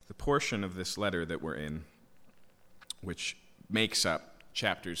the portion of this letter that we're in, which makes up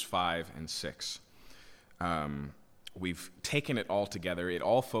chapters 5 and 6. We've taken it all together. It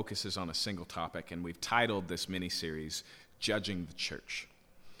all focuses on a single topic, and we've titled this mini-series, Judging the Church.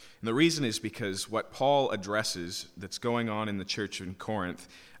 And the reason is because what Paul addresses that's going on in the church in Corinth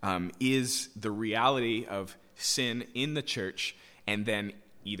is the reality of sin in the church, and then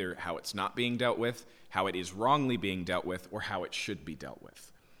either how it's not being dealt with, how it is wrongly being dealt with, or how it should be dealt with.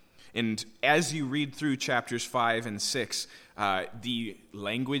 And as you read through chapters 5 and 6, the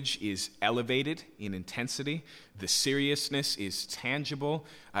language is elevated in intensity. The seriousness is tangible.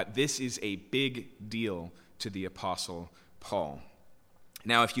 This is a big deal to the Apostle Paul.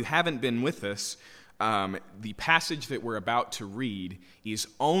 Now, if you haven't been with us, the passage that we're about to read is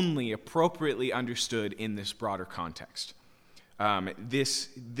only appropriately understood in this broader context.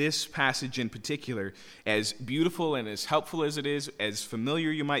 This passage in particular, as beautiful and as helpful as it is, as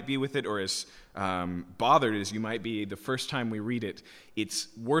familiar you might be with it, or as bothered as you might be the first time we read it, it's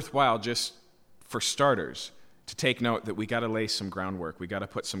worthwhile just for starters to take note that we got to lay some groundwork. We got to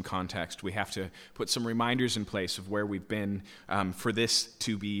put some context. We have to put some reminders in place of where we've been for this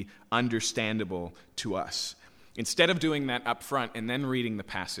to be understandable to us. Instead of doing that up front and then reading the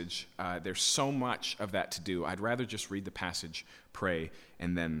passage, there's so much of that to do. I'd rather just read the passage, pray,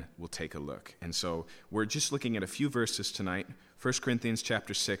 and then we'll take a look. And so we're just looking at a few verses tonight. 1 Corinthians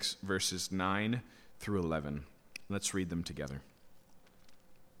chapter 6, verses 9 through 11. Let's read them together.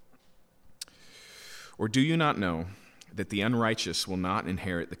 Or do you not know that the unrighteous will not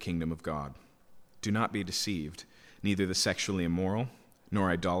inherit the kingdom of God? Do not be deceived. Neither the sexually immoral,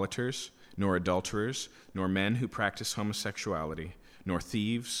 nor idolaters, nor adulterers, nor men who practice homosexuality, nor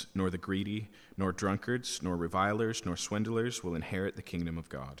thieves, nor the greedy, nor drunkards, nor revilers, nor swindlers will inherit the kingdom of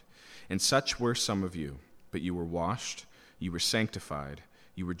God. And such were some of you, but you were washed, you were sanctified,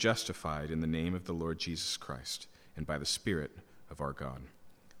 you were justified in the name of the Lord Jesus Christ, and by the Spirit of our God.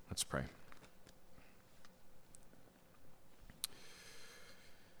 Let's pray.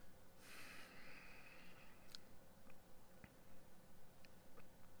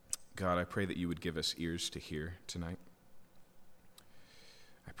 God, I pray that you would give us ears to hear tonight.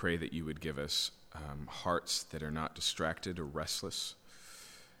 I pray that you would give us hearts that are not distracted or restless.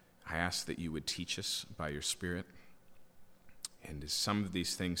 I ask that you would teach us by your Spirit. And as some of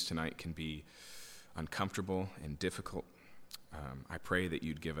these things tonight can be uncomfortable and difficult, I pray that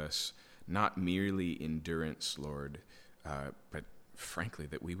you'd give us not merely endurance, Lord, but frankly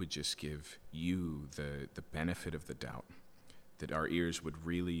that we would just give you the benefit of the doubt, that our ears would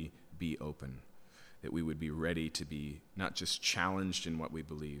really be open, that we would be ready to be not just challenged in what we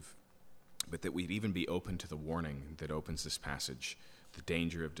believe, but that we'd even be open to the warning that opens this passage, the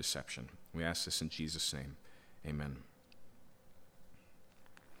danger of deception. We ask this in Jesus' name. Amen.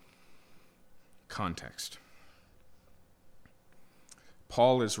 Context.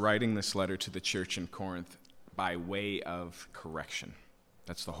 Paul is writing this letter to the church in Corinth by way of correction.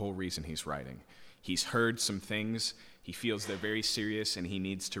 That's the whole reason he's writing. He's heard some things. He feels they're very serious, and he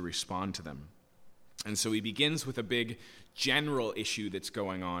needs to respond to them. And so he begins with a big general issue that's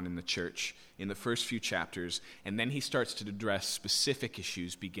going on in the church in the first few chapters, and then he starts to address specific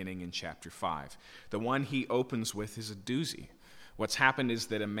issues beginning in chapter 5. The one he opens with is a doozy. What's happened is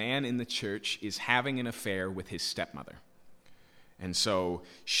that a man in the church is having an affair with his stepmother. And so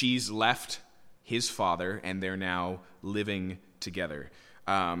she's left his father, and they're now living together.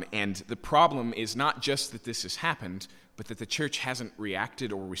 And the problem is not just that this has happened, but that the church hasn't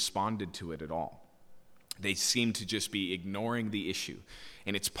reacted or responded to it at all. They seem to just be ignoring the issue.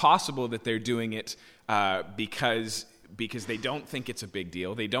 And it's possible that they're doing it because they don't think it's a big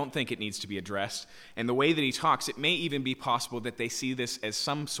deal. They don't think it needs to be addressed. And the way that he talks, it may even be possible that they see this as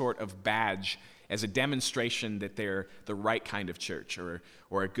some sort of badge, as a demonstration that they're the right kind of church or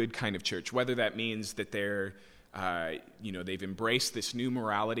a good kind of church, whether that means that they're they've embraced this new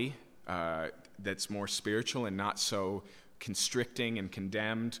morality that's more spiritual and not so constricting and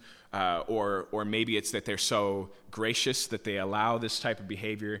condemned, or maybe it's that they're so gracious that they allow this type of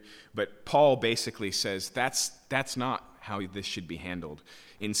behavior. But Paul basically says that's not how this should be handled.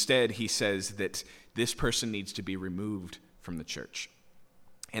 Instead, he says that this person needs to be removed from the church.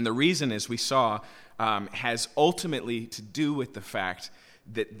 And the reason, as we saw, has ultimately to do with the fact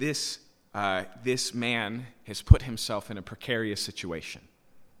that this man has put himself in a precarious situation.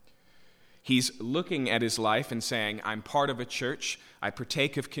 He's looking at his life and saying, I'm part of a church, I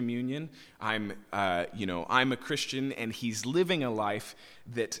partake of communion, I'm a Christian, and he's living a life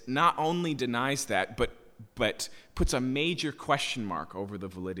that not only denies that, but puts a major question mark over the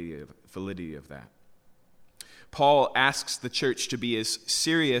validity of that. Paul asks the church to be as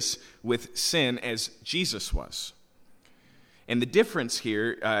serious with sin as Jesus was. And the difference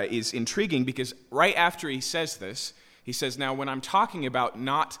here is intriguing because right after he says this, he says, now when I'm talking about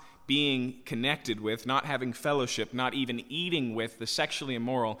not being connected with, not having fellowship, not even eating with the sexually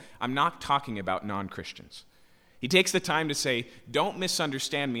immoral, I'm not talking about non-Christians. He takes the time to say, don't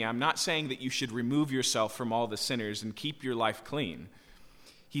misunderstand me. I'm not saying that you should remove yourself from all the sinners and keep your life clean.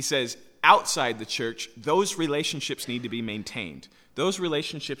 He says, outside the church, those relationships need to be maintained. Those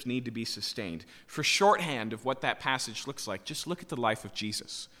relationships need to be sustained. For shorthand of what that passage looks like, just look at the life of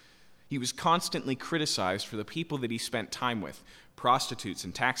Jesus. He was constantly criticized for the people that he spent time with, prostitutes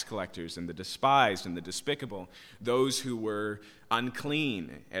and tax collectors and the despised and the despicable, those who were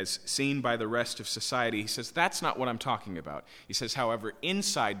unclean as seen by the rest of society. He says, that's not what I'm talking about. He says, however,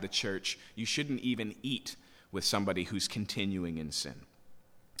 inside the church, you shouldn't even eat with somebody who's continuing in sin.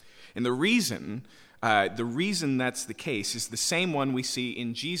 And the reason that's the case is the same one we see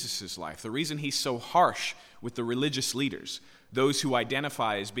in Jesus' life. The reason he's so harsh with the religious leaders, those who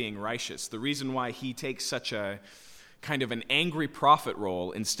identify as being righteous, the reason why he takes such a kind of an angry prophet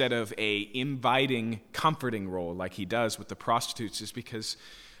role instead of a inviting, comforting role like he does with the prostitutes is because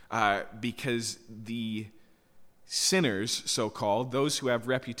the sinners, so-called, those who have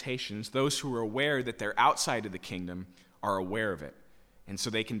reputations, those who are aware that they're outside of the kingdom, are aware of it. And so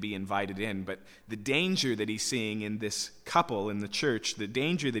they can be invited in. But the danger that he's seeing in this couple in the church, the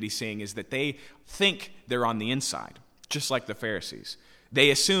danger that he's seeing is that they think they're on the inside, just like the Pharisees. They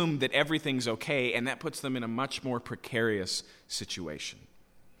assume that everything's okay, and that puts them in a much more precarious situation.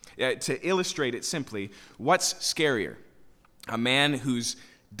 To illustrate it simply, what's scarier? A man who's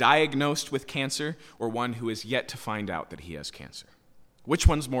diagnosed with cancer or one who is yet to find out that he has cancer? Which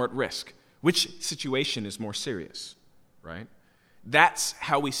one's more at risk? Which situation is more serious, right? That's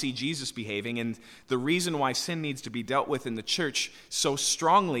how we see Jesus behaving, and the reason why sin needs to be dealt with in the church so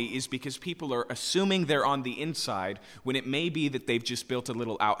strongly is because people are assuming they're on the inside when it may be that they've just built a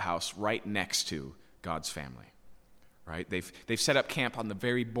little outhouse right next to God's family, right? They've set up camp on the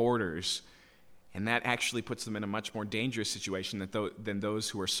very borders, and that actually puts them in a much more dangerous situation than those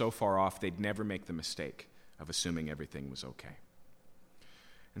who are so far off they'd never make the mistake of assuming everything was okay.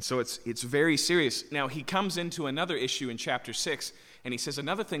 And so it's very serious. Now, he comes into another issue in chapter 6, and he says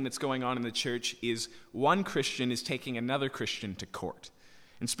another thing that's going on in the church is one Christian is taking another Christian to court.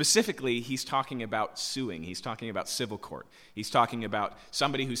 And specifically, he's talking about suing. He's talking about civil court. He's talking about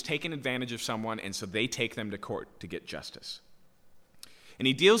somebody who's taken advantage of someone, and so they take them to court to get justice. And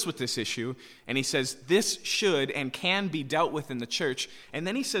he deals with this issue, and he says this should and can be dealt with in the church. And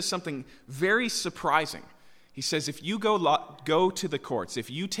then he says something very surprising. He says, if you go to the courts,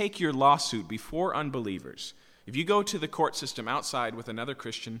 if you take your lawsuit before unbelievers, if you go to the court system outside with another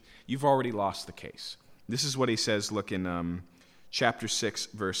Christian, you've already lost the case. This is what he says, look in chapter 6,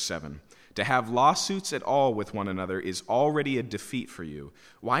 verse 7. To have lawsuits at all with one another is already a defeat for you.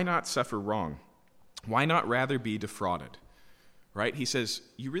 Why not suffer wrong? Why not rather be defrauded? Right? He says,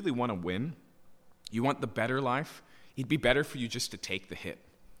 you really want to win? You want the better life? It'd be better for you just to take the hit,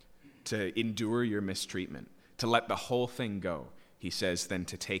 to endure your mistreatment, to let the whole thing go, he says, than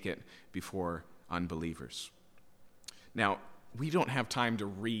to take it before unbelievers. Now, we don't have time to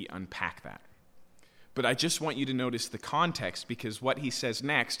re-unpack that. But I just want you to notice the context, because what he says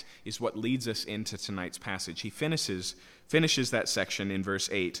next is what leads us into tonight's passage. He finishes that section in verse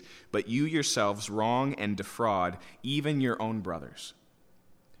 8, but you yourselves wrong and defraud even your own brothers.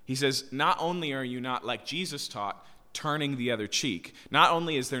 He says, not only are you not, like Jesus taught, turning the other cheek. Not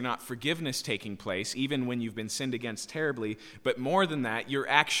only is there not forgiveness taking place, even when you've been sinned against terribly, but more than that, you're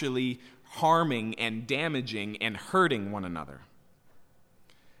actually harming and damaging and hurting one another.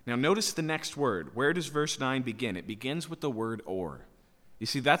 Now notice the next word. Where does verse 9 begin? It begins with the word or. You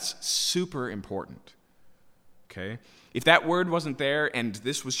see, that's super important. Okay? If that word wasn't there and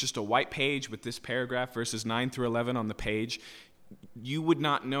this was just a white page with this paragraph, verses 9 through 11 on the page, you would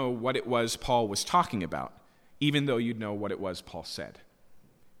not know what it was Paul was talking about, even though you'd know what it was Paul said.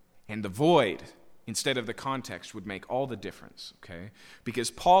 And the void, instead of the context, would make all the difference, okay?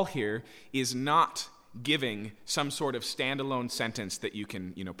 Because Paul here is not giving some sort of standalone sentence that you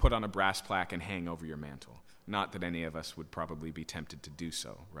can, put on a brass plaque and hang over your mantle. Not that any of us would probably be tempted to do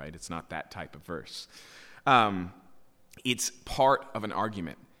so, right? It's not that type of verse. It's part of an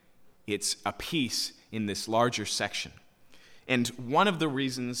argument. It's a piece in this larger section. And one of the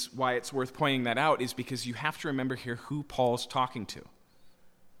reasons why it's worth pointing that out is because you have to remember here who Paul's talking to.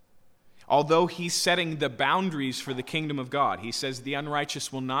 Although he's setting the boundaries for the kingdom of God, he says the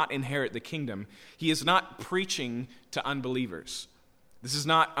unrighteous will not inherit the kingdom, he is not preaching to unbelievers. This is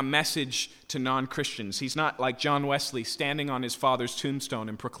not a message to non-Christians. He's not like John Wesley standing on his father's tombstone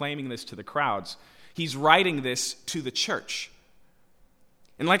and proclaiming this to the crowds. He's writing this to the church.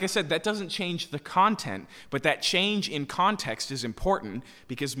 And like I said, that doesn't change the content, but that change in context is important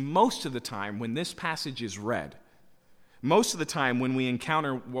because most of the time when this passage is read, most of the time when we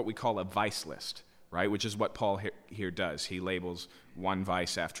encounter what we call a vice list, right, which is what Paul here does. He labels one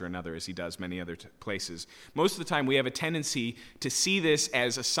vice after another as he does many other places. Most of the time we have a tendency to see this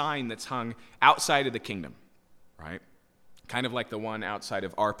as a sign that's hung outside of the kingdom, right? Kind of like the one outside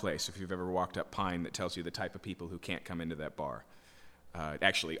of our place, if you've ever walked up Pine, that tells you the type of people who can't come into that bar.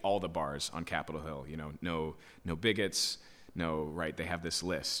 Actually, all the bars on Capitol Hill, no bigots, right? They have this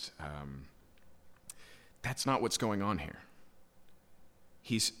list. That's not what's going on here.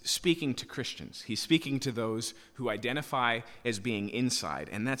 He's speaking to Christians. He's speaking to those who identify as being inside,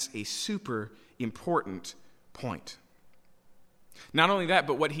 and that's a super important point. Not only that,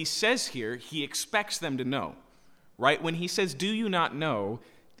 but what he says here, he expects them to know, right? When he says, "Do you not know?"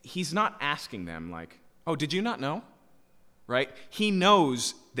 he's not asking them like, "Oh, did you not know?" Right? He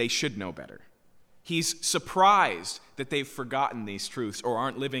knows they should know better. He's surprised that they've forgotten these truths or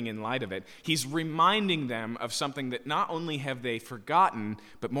aren't living in light of it. He's reminding them of something that not only have they forgotten,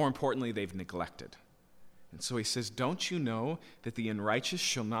 but more importantly, they've neglected. And so he says, "Don't you know that the unrighteous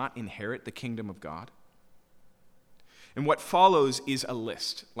shall not inherit the kingdom of God?" And what follows is a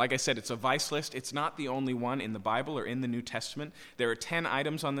list. Like I said, it's a vice list. It's not the only one in the Bible or in the New Testament. There are 10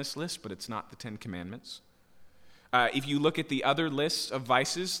 items on this list, but it's not the 10 Commandments. If you look at the other lists of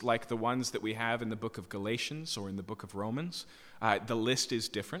vices, like the ones that we have in the book of Galatians or in the book of Romans, the list is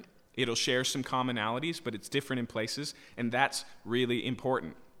different. It'll share some commonalities, but it's different in places, and that's really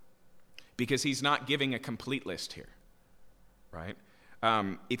important because he's not giving a complete list here, right?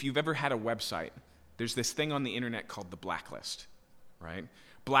 If you've ever had a website, there's this thing on the internet called the blacklist, right?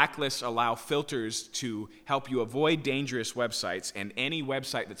 Blacklists allow filters to help you avoid dangerous websites, and any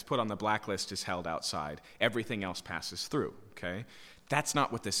website that's put on the blacklist is held outside. Everything else passes through, okay? That's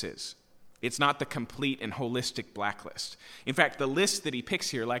not what this is. It's not the complete and holistic blacklist. In fact, the list that he picks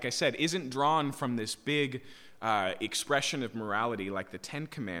here, like I said, isn't drawn from this big expression of morality like the 10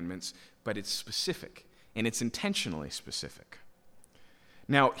 Commandments, but it's specific, and it's intentionally specific.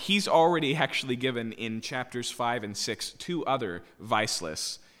 Now, he's already actually given in chapters 5 and 6 two other vice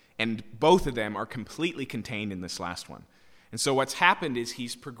lists, and both of them are completely contained in this last one. And so what's happened is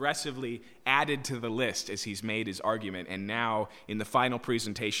he's progressively added to the list as he's made his argument, and now in the final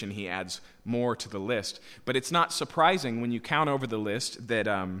presentation he adds more to the list. But it's not surprising when you count over the list that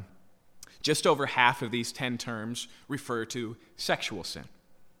just over half of these 10 terms refer to sexual sin,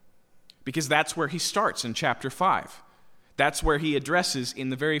 because that's where he starts in chapter 5. That's where he addresses in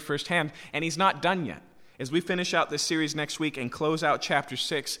the very first hand, and he's not done yet. As we finish out this series next week and close out chapter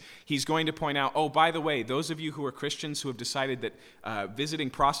 6, he's going to point out, oh, by the way, those of you who are Christians who have decided that visiting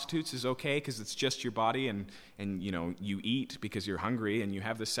prostitutes is okay because it's just your body and you eat because you're hungry and you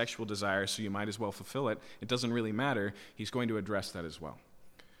have this sexual desire, so you might as well fulfill it. It doesn't really matter. He's going to address that as well.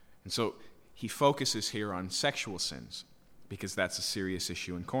 And so he focuses here on sexual sins because that's a serious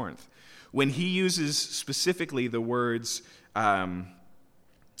issue in Corinth. When he uses specifically the words for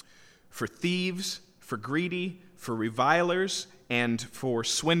thieves, for greedy, for revilers, and for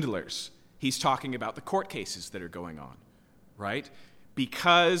swindlers, he's talking about the court cases that are going on, right?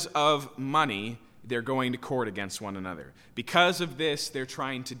 Because of money, they're going to court against one another. Because of this, they're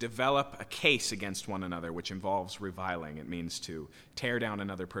trying to develop a case against one another, which involves reviling. It means to tear down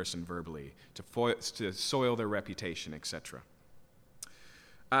another person verbally, to soil their reputation, etc.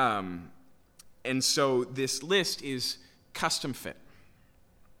 And so this list is custom fit.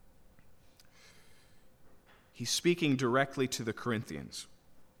 He's speaking directly to the Corinthians.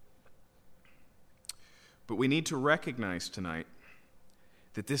 But we need to recognize tonight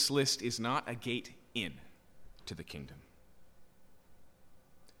that this list is not a gate in to the kingdom.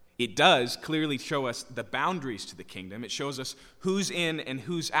 It does clearly show us the boundaries to the kingdom. It shows us who's in and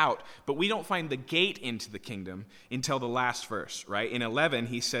who's out. But we don't find the gate into the kingdom until the last verse, right? In 11,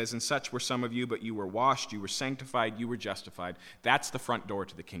 he says, "And such were some of you, but you were washed, you were sanctified, you were justified." That's the front door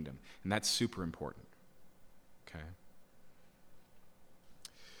to the kingdom. And that's super important. Okay?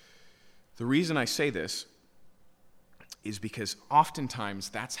 The reason I say this is because oftentimes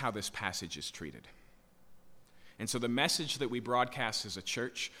that's how this passage is treated. And so the message that we broadcast as a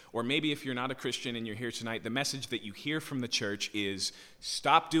church, or maybe if you're not a Christian and you're here tonight, the message that you hear from the church is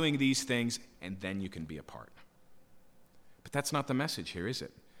stop doing these things and then you can be a part. But that's not the message here, is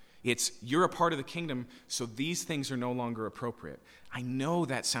it? It's you're a part of the kingdom, so these things are no longer appropriate. I know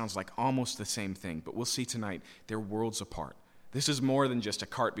that sounds like almost the same thing, but we'll see tonight they're worlds apart. This is more than just a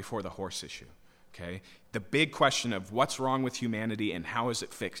cart before the horse issue, okay? The big question of what's wrong with humanity and how is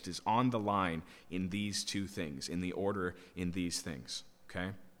it fixed is on the line in these two things, in the order in these things,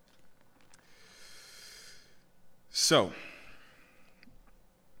 okay? So,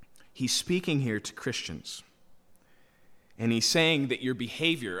 he's speaking here to Christians, and he's saying that your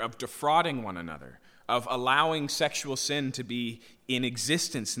behavior of defrauding one another, of allowing sexual sin to be in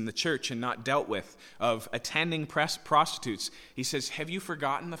existence in the church and not dealt with, of attending prostitutes, he says, have you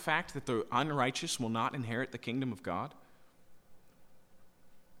forgotten the fact that the unrighteous will not inherit the kingdom of God?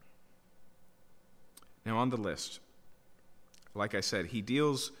 Now on the list, like I said, he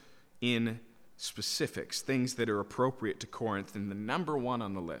deals in specifics, things that are appropriate to Corinth, and the number one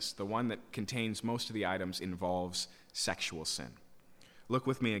on the list, the one that contains most of the items, involves sexual sin. Look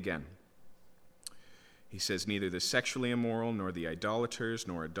with me again. He says, neither the sexually immoral, nor the idolaters,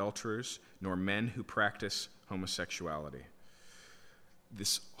 nor adulterers, nor men who practice homosexuality.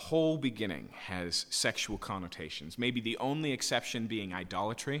 This whole beginning has sexual connotations, maybe the only exception being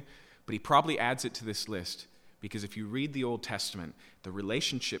idolatry, but he probably adds it to this list because if you read the Old Testament, the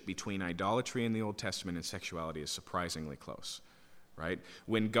relationship between idolatry in the Old Testament and sexuality is surprisingly close, right?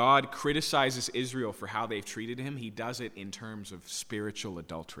 When God criticizes Israel for how they've treated him, he does it in terms of spiritual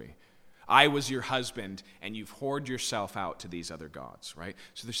adultery. I was your husband, and you've whored yourself out to these other gods, right?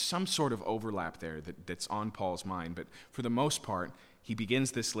 So there's some sort of overlap there that's on Paul's mind, but for the most part, he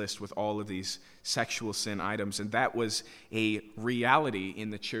begins this list with all of these sexual sin items, and that was a reality in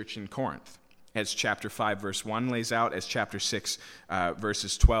the church in Corinth, as chapter 5, verse 1 lays out, as chapter 6,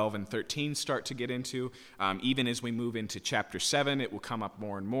 verses 12 and 13 start to get into. Even as we move into chapter 7, it will come up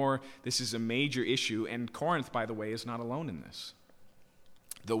more and more. This is a major issue, and Corinth, by the way, is not alone in this.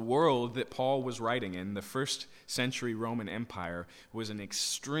 The world that Paul was writing in, the first century Roman Empire, was an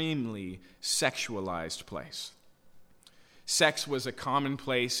extremely sexualized place. Sex was a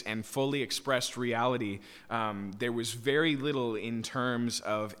commonplace and fully expressed reality. There was very little in terms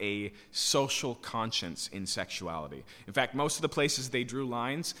of a social conscience in sexuality. In fact, most of the places they drew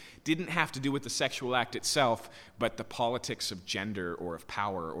lines didn't have to do with the sexual act itself, but the politics of gender or of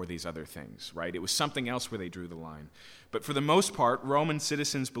power or these other things, right? It was something else where they drew the line. But for the most part, Roman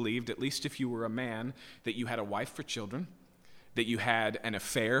citizens believed, at least if you were a man, that you had a wife for children, that you had an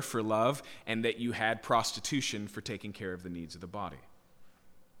affair for love, and that you had prostitution for taking care of the needs of the body.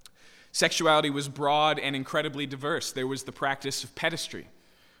 Sexuality was broad and incredibly diverse. There was the practice of pederasty,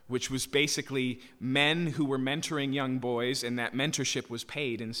 which was basically men who were mentoring young boys, and that mentorship was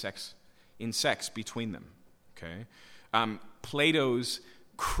paid in sex between them. Okay, Plato's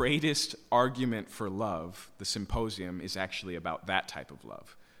greatest argument for love, the Symposium, is actually about that type of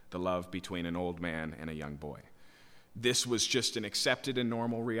love, the love between an old man and a young boy. This was just an accepted and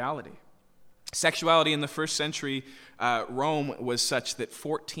normal reality. Sexuality in the first century Rome was such that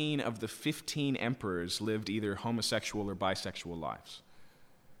 14 of the 15 emperors lived either homosexual or bisexual lives.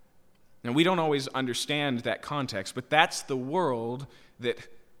 Now, we don't always understand that context, but that's the world that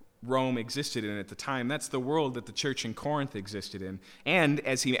Rome existed in at the time. That's the world that the church in Corinth existed in. And,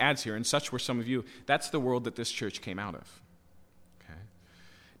 as he adds here, and such were some of you, that's the world that this church came out of. Okay.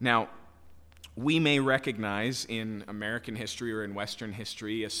 Now, we may recognize in American history or in Western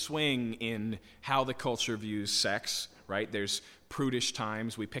history a swing in how the culture views sex, right? There's prudish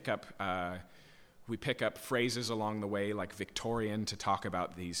times. We pick up phrases along the way like Victorian to talk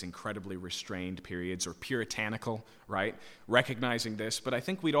about these incredibly restrained periods, or puritanical, right? Recognizing this, but I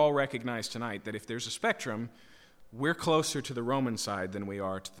think we'd all recognize tonight that if there's a spectrum, we're closer to the Roman side than we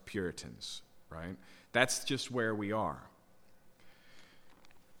are to the Puritans, right? That's just where we are.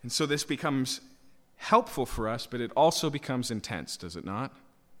 And so this becomes helpful for us, but it also becomes intense, does it not?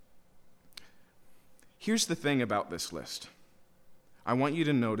 Here's the thing about this list. I want you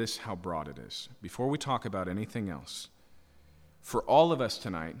to notice how broad it is before we talk about anything else. For all of us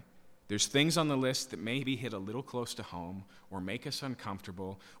tonight, there's things on the list that maybe hit a little close to home or make us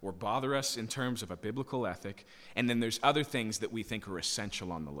uncomfortable or bother us in terms of a biblical ethic, and then there's other things that we think are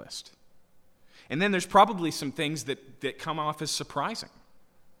essential on the list. And then there's probably some things that come off as surprising.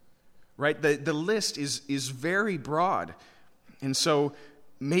 Right? The list is very broad. And so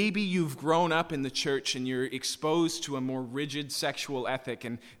maybe you've grown up in the church and you're exposed to a more rigid sexual ethic,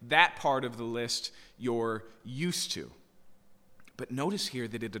 and that part of the list you're used to. But notice here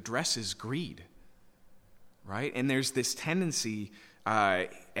that it addresses greed, right? And there's this tendency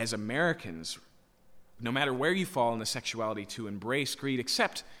as Americans, no matter where you fall in the sexuality, to embrace greed,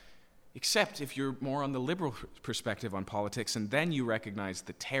 except if you're more on the liberal perspective on politics, and then you recognize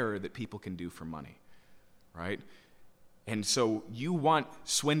the terror that people can do for money, right? And so you want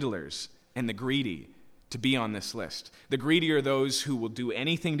swindlers and the greedy to be on this list. The greedy are those who will do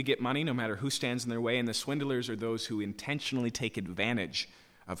anything to get money, no matter who stands in their way, and the swindlers are those who intentionally take advantage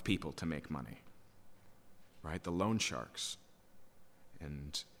of people to make money. Right? The loan sharks.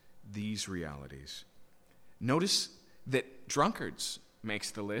 And these realities. Notice that drunkards makes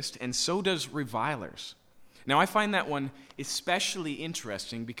the list, and so does revilers. Now, I find that one especially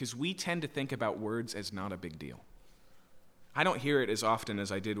interesting because we tend to think about words as not a big deal. I don't hear it as often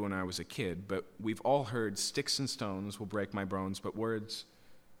as I did when I was a kid, but we've all heard sticks and stones will break my bones, but words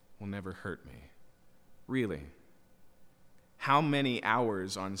will never hurt me. Really? How many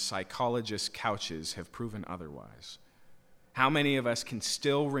hours on psychologists' couches have proven otherwise? How many of us can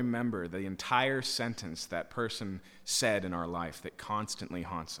still remember the entire sentence that person said in our life that constantly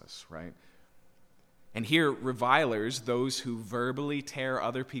haunts us, right? And here, revilers, those who verbally tear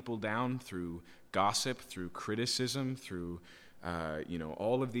other people down through gossip, through criticism, through,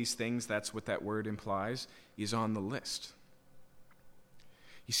 all of these things, that's what that word implies, is on the list.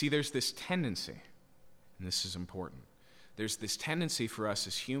 You see, there's this tendency, and this is important, there's this tendency for us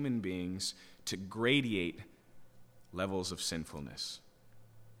as human beings to gradiate levels of sinfulness,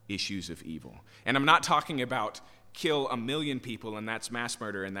 issues of evil. And I'm not talking about kill 1 million people and that's mass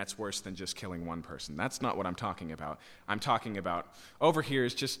murder and that's worse than just killing one person. That's not what I'm talking about. I'm talking about over here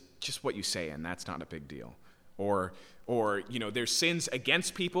is just what you say and that's not a big deal. Or there's sins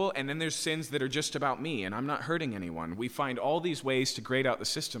against people and then there's sins that are just about me and I'm not hurting anyone. We find all these ways to grade out the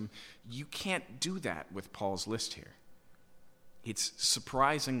system. You can't do that with Paul's list here. It's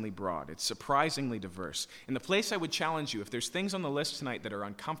surprisingly broad. It's surprisingly diverse. And the place I would challenge you, if there's things on the list tonight that are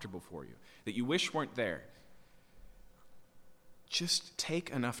uncomfortable for you, that you wish weren't there, just take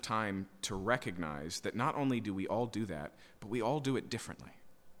enough time to recognize that not only do we all do that, but we all do it differently.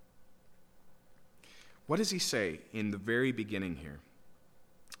 What does he say in the very beginning here?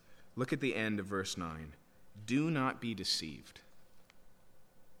 Look at the end of verse 9. Do not be deceived.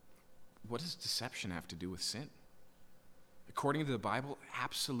 What does deception have to do with sin? According to the Bible,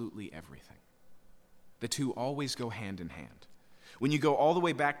 absolutely everything. The two always go hand in hand. When you go all the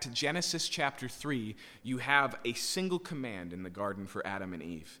way back to Genesis chapter 3, you have a single command in the garden for Adam and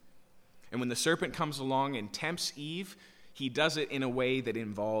Eve. And when the serpent comes along and tempts Eve, he does it in a way that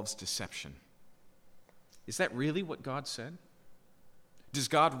involves deception. Is that really what God said? Does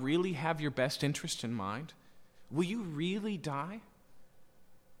God really have your best interest in mind? Will you really die?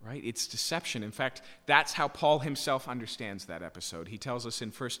 Right? It's deception. In fact, that's how Paul himself understands that episode. He tells us in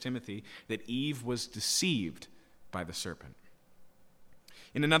 1 Timothy that Eve was deceived by the serpent.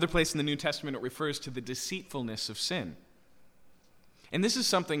 In another place in the New Testament, it refers to the deceitfulness of sin. And this is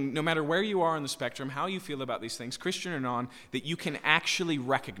something, no matter where you are on the spectrum, how you feel about these things, Christian or non, that you can actually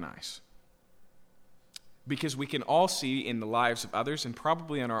recognize. Because we can all see in the lives of others and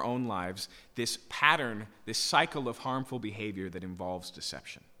probably in our own lives this pattern, this cycle of harmful behavior that involves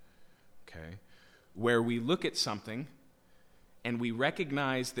deception. Okay? Where we look at something and we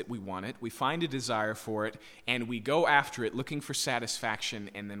recognize that we want it, we find a desire for it, and we go after it looking for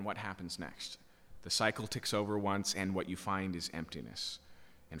satisfaction, and then what happens next? The cycle ticks over once, and what you find is emptiness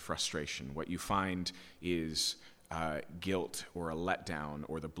and frustration. What you find is guilt or a letdown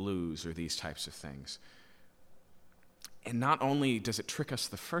or the blues or these types of things. And not only does it trick us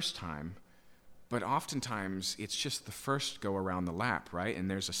the first time, but oftentimes it's just the first go around the lap, right? And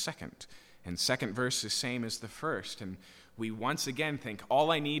there's a second. And second verse is same as the first. And we once again think,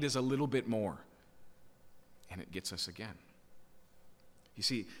 all I need is a little bit more. And it gets us again. You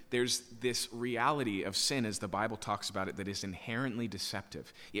see, there's this reality of sin, as the Bible talks about it, that is inherently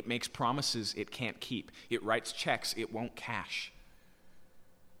deceptive. It makes promises it can't keep. It writes checks it won't cash.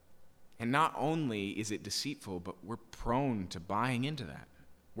 And not only is it deceitful, but we're prone to buying into that.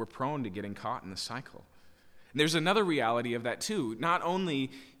 We're prone to getting caught in the cycle. And there's another reality of that too. Not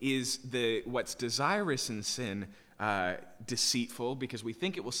only is what's desirous in sin deceitful because we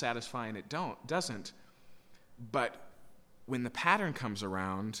think it will satisfy and it doesn't, but when the pattern comes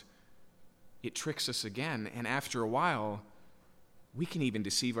around, it tricks us again, and after a while, we can even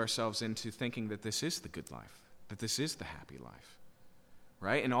deceive ourselves into thinking that this is the good life, that this is the happy life.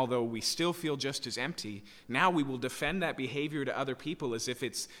 Right? And although we still feel just as empty, now we will defend that behavior to other people as if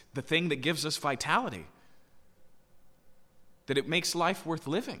it's the thing that gives us vitality, that it makes life worth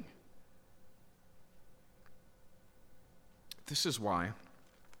living. This is why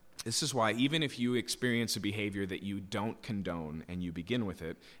even if you experience a behavior that you don't condone and you begin with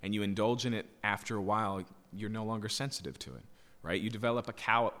it and you indulge in it after a while, you're no longer sensitive to it. Right? You develop a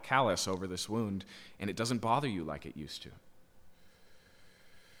callus over this wound and it doesn't bother you like it used to.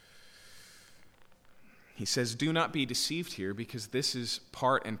 He says, do not be deceived here, because this is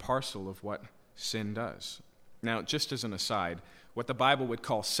part and parcel of what sin does. Now, just as an aside, what the Bible would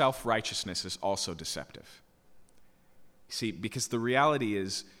call self-righteousness is also deceptive. See, because the reality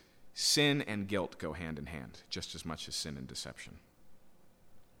is sin and guilt go hand in hand, just as much as sin and deception.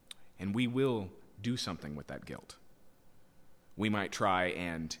 And we will do something with that guilt. We might try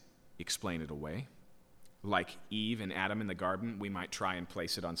and explain it away. Like Eve and Adam in the garden, we might try and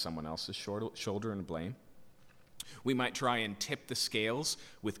place it on someone else's shoulder and blame. We might try and tip the scales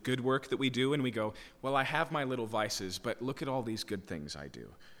with good work that we do, and we go, well, I have my little vices, but look at all these good things I do.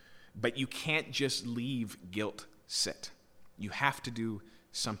 But you can't just leave guilt sit. You have to do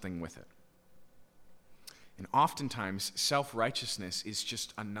something with it. And oftentimes, self-righteousness is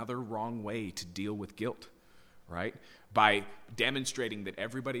just another wrong way to deal with guilt, right? By demonstrating that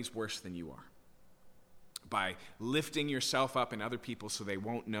everybody's worse than you are. By lifting yourself up in other people so they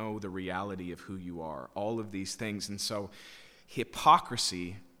won't know the reality of who you are. All of these things. And so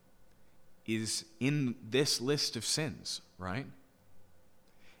hypocrisy is in this list of sins, right?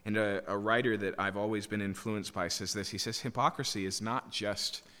 And a writer that I've always been influenced by says this. He says, hypocrisy is not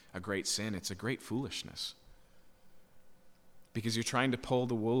just a great sin, it's a great foolishness. Because you're trying to pull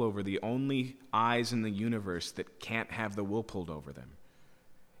the wool over the only eyes in the universe that can't have the wool pulled over them.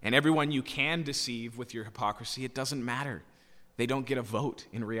 And everyone you can deceive with your hypocrisy, it doesn't matter. They don't get a vote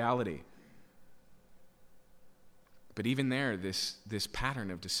in reality. But even there, this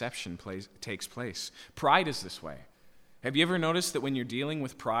pattern of deception takes place. Pride is this way. Have you ever noticed that when you're dealing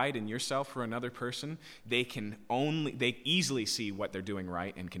with pride in yourself or another person, they easily see what they're doing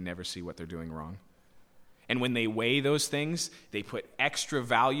right and can never see what they're doing wrong? And when they weigh those things, they put extra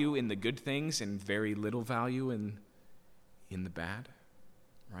value in the good things and very little value in the bad.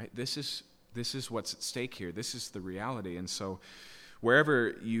 Right? This is what's at stake here. This is the reality. And so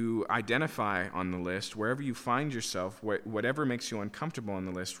wherever you identify on the list, wherever you find yourself, whatever makes you uncomfortable on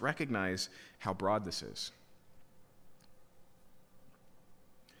the list, recognize how broad this is.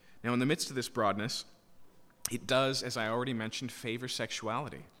 Now, in the midst of this broadness, it does, as I already mentioned, favor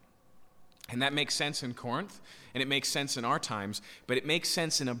sexuality. And that makes sense in Corinth, and it makes sense in our times, but it makes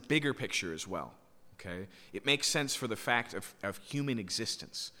sense in a bigger picture as well. Okay? It makes sense for the fact of human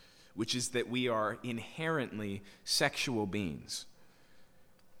existence, which is that we are inherently sexual beings.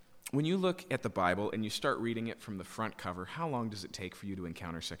 When you look at the Bible and you start reading it from the front cover, how long does it take for you to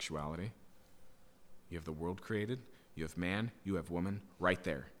encounter sexuality? You have the world created, you have man, you have woman, right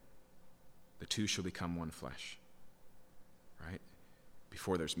there. The two shall become one flesh. Right?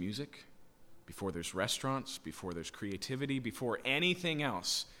 Before there's music, before there's restaurants, before there's creativity, before anything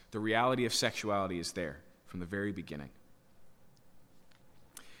else, the reality of sexuality is there from the very beginning.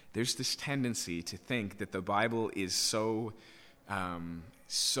 There's this tendency to think that the Bible is so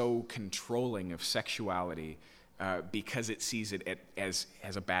controlling of sexuality because it sees it as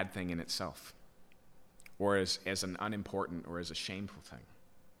a bad thing in itself, or as an unimportant or as a shameful thing.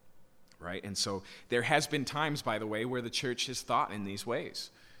 Right? And so there has been times, by the way, where the church has thought in these ways.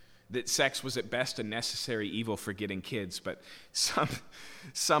 That sex was at best a necessary evil for getting kids, but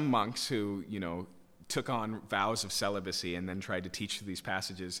some monks who, took on vows of celibacy and then tried to teach these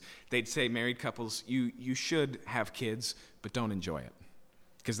passages, they'd say, married couples, you should have kids, but don't enjoy it,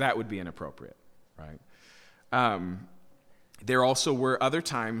 because that would be inappropriate, right? There also were other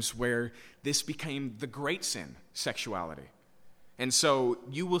times where this became the great sin, sexuality. And so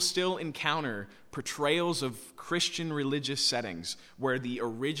you will still encounter portrayals of Christian religious settings where the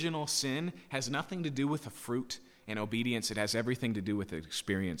original sin has nothing to do with a fruit and obedience. It has everything to do with the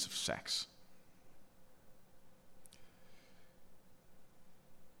experience of sex.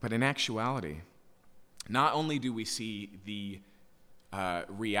 But in actuality, not only do we see the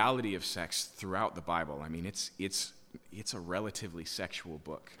reality of sex throughout the Bible, I mean, it's a relatively sexual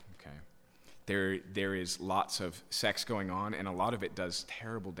book, okay? There is lots of sex going on, and a lot of it does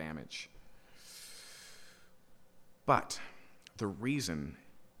terrible damage. But the reason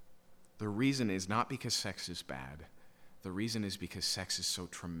is not because sex is bad. The reason is because sex is so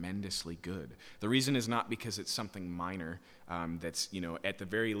tremendously good. The reason is not because it's something minor that's, at the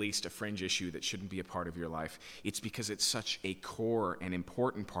very least a fringe issue that shouldn't be a part of your life. It's because it's such a core and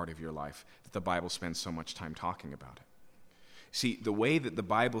important part of your life that the Bible spends so much time talking about it. See, the way that the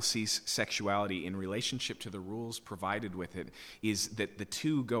Bible sees sexuality in relationship to the rules provided with it is that the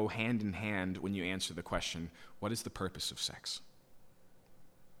two go hand in hand when you answer the question, what is the purpose of sex?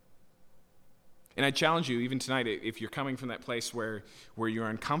 And I challenge you, even tonight, if you're coming from that place where you're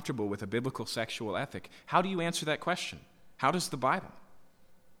uncomfortable with a biblical sexual ethic, how do you answer that question? How does the Bible?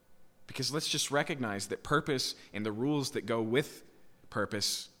 Because let's just recognize that purpose and the rules that go with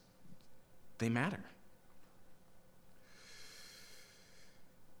purpose, they matter.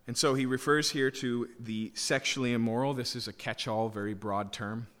 And so he refers here to the sexually immoral. This is a catch-all, very broad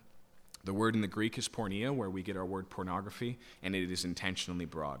term. The word in the Greek is porneia, where we get our word pornography, and it is intentionally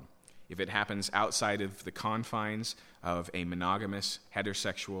broad. If it happens outside of the confines of a monogamous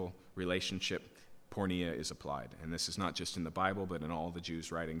heterosexual relationship, porneia is applied. And this is not just in the Bible, but in all the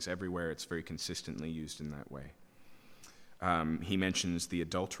Jews' writings everywhere. It's very consistently used in that way. He mentions the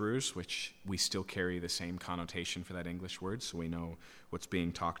adulterers, which we still carry the same connotation for that English word, so we know what's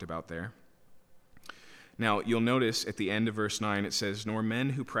being talked about there. Now, you'll notice at the end of verse 9 it says, "Nor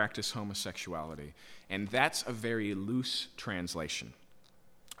men who practice homosexuality." And that's a very loose translation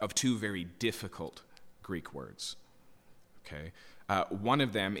of two very difficult Greek words. Okay, one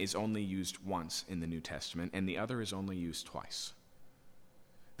of them is only used once in the New Testament, and the other is only used twice.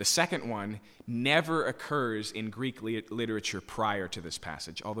 The second one never occurs in Greek literature prior to this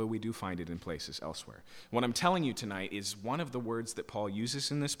passage, although we do find it in places elsewhere. What I'm telling you tonight is one of the words that Paul uses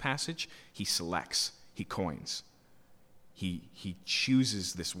in this passage, he selects, he coins. He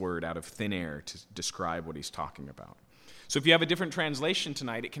chooses this word out of thin air to describe what he's talking about. So if you have a different translation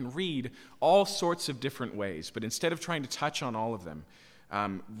tonight, it can read all sorts of different ways, but instead of trying to touch on all of them,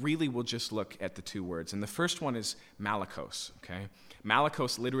 really we'll just look at the two words. And the first one is malakos, okay?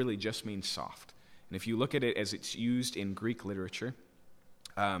 Malakos literally just means soft. And if you look at it as it's used in Greek literature,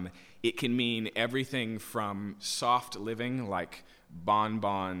 it can mean everything from soft living, like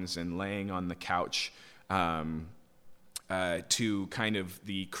bonbons and laying on the couch, to kind of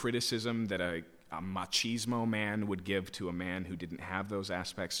the criticism that a machismo man would give to a man who didn't have those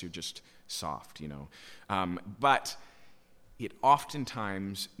aspects. You're just soft, you know. But it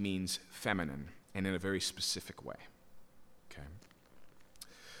oftentimes means feminine, and in a very specific way. Okay.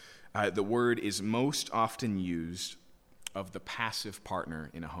 The word is most often used of the passive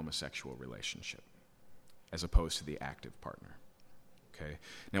partner in a homosexual relationship, as opposed to the active partner. Okay.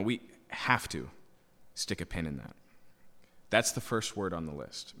 Now we have to stick a pin in that. That's the first word on the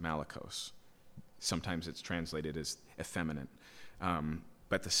list, malakos. Sometimes it's translated as effeminate.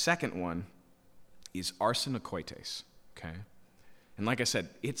 But the second one is arsenokoites, okay? And like I said,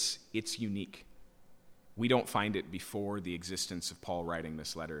 it's unique. We don't find it before the existence of Paul writing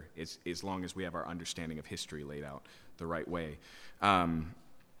this letter, as long as we have our understanding of history laid out the right way.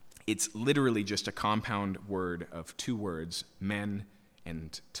 It's literally just a compound word of two words, men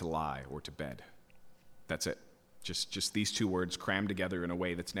and to lie or to bed. That's it. Just these two words crammed together in a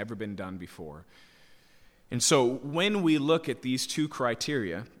way that's never been done before. And so when we look at these two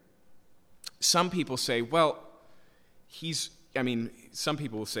criteria, some people say, well, some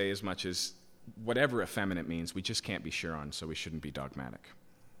people will say as much as whatever effeminate means, we just can't be sure on, so we shouldn't be dogmatic.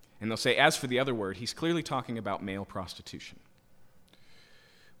 And they'll say, as for the other word, he's clearly talking about male prostitution.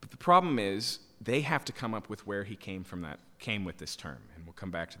 But the problem is, they have to come up with where he came with this term, and we'll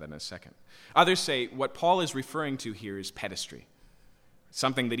come back to that in a second. Others say what Paul is referring to here is pedestry,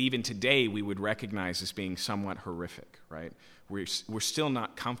 something that even today we would recognize as being somewhat horrific, right? We're still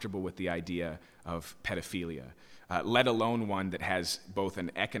not comfortable with the idea of pedophilia, let alone one that has both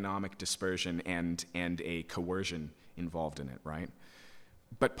an economic dispersion and a coercion involved in it, right?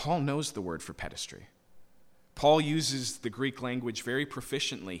 But Paul knows the word for pedestry. Paul uses the Greek language very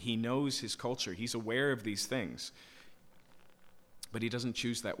proficiently. He knows his culture. He's aware of these things. But he doesn't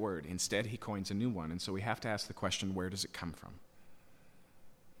choose that word. Instead, he coins a new one. And so we have to ask the question, where does it come from?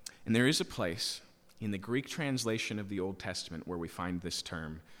 And there is a place in the Greek translation of the Old Testament where we find this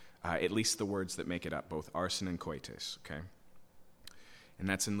term, at least the words that make it up, both arson and koites, okay? And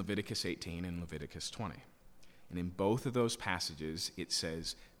that's in Leviticus 18 and Leviticus 20. And in both of those passages, it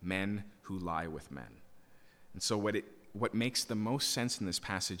says, men who lie with men. And so what makes the most sense in this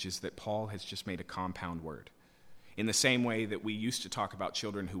passage is that Paul has just made a compound word. In the same way that we used to talk about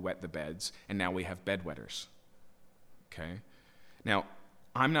children who wet the beds, and now we have bedwetters. Okay? Now,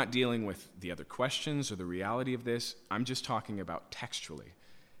 I'm not dealing with the other questions or the reality of this. I'm just talking about textually.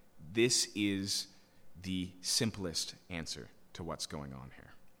 This is the simplest answer to what's going on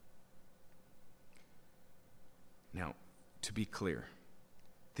here. Now, to be clear,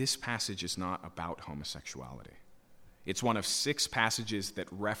 this passage is not about homosexuality. It's one of 6 passages that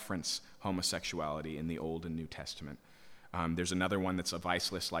reference homosexuality in the Old and New Testament. There's another one that's a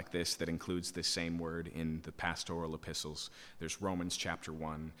vice list like this that includes this same word in the pastoral epistles. There's Romans chapter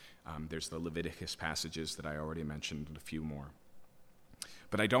 1. There's the Leviticus passages that I already mentioned, and a few more.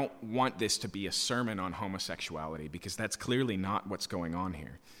 But I don't want this to be a sermon on homosexuality, because that's clearly not what's going on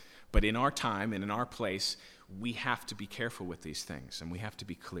here. But in our time and in our place, we have to be careful with these things, and we have to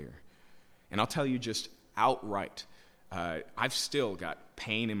be clear. And I'll tell you just outright, I've still got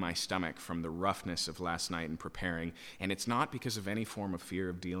pain in my stomach from the roughness of last night in preparing, and it's not because of any form of fear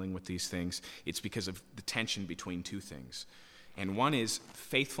of dealing with these things. It's because of the tension between two things. And one is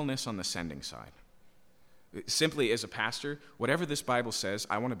faithfulness on the sending side. Simply, as a pastor, whatever this Bible says,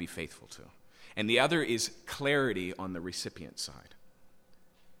 I want to be faithful to. And the other is clarity on the recipient side.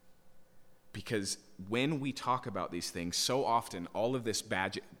 Because when we talk about these things, so often all of this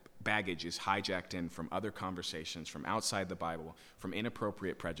baggage is hijacked in from other conversations, from outside the Bible, from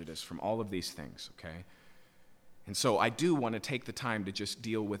inappropriate prejudice, from all of these things, okay? And so I do want to take the time to just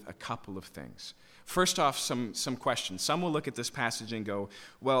deal with a couple of things. First off, some questions. Some will look at this passage and go,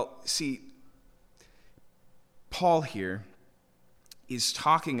 well, see, Paul here is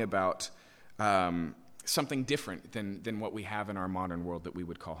talking about something different than what we have in our modern world that we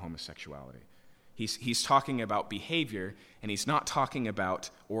would call homosexuality. He's talking about behavior, and he's not talking about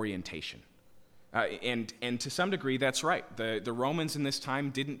orientation. And to some degree, that's right. The Romans in this time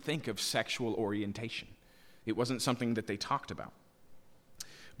didn't think of sexual orientation. It wasn't something that they talked about.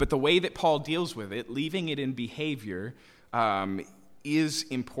 But the way that Paul deals with it, leaving it in behavior, is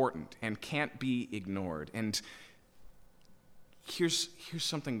important and can't be ignored. And here's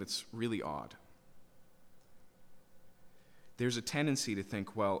something that's really odd. There's a tendency to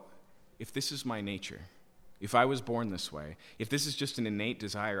think, well, if this is my nature, if I was born this way, if this is just an innate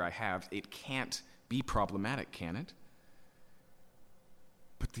desire I have, it can't be problematic, can it?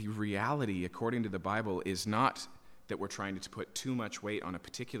 But the reality, according to the Bible, is not that we're trying to put too much weight on a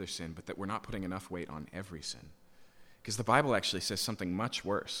particular sin, but that we're not putting enough weight on every sin. Because the Bible actually says something much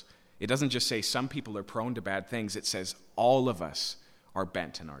worse. It doesn't just say some people are prone to bad things, it says all of us are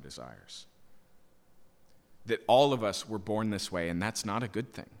bent in our desires. That all of us were born this way, and that's not a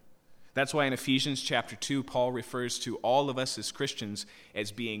good thing. That's why in Ephesians chapter 2, Paul refers to all of us as Christians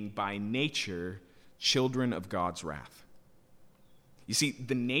as being by nature children of God's wrath. You see,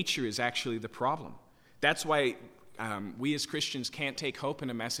 the nature is actually the problem. That's why we as Christians can't take hope in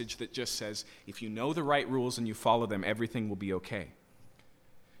a message that just says, if you know the right rules and you follow them, everything will be okay.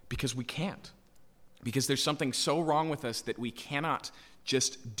 Because we can't. Because there's something so wrong with us that we cannot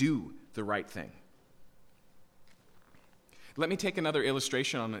just do the right thing. Let me take another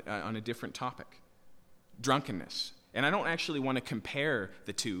illustration on a different topic. Drunkenness. And I don't actually want to compare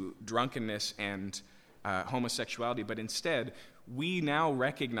the two, drunkenness and homosexuality, but instead, we now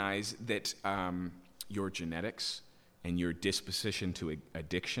recognize that your genetics and your disposition to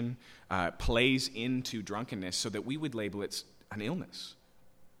addiction plays into drunkenness so that we would label it an illness.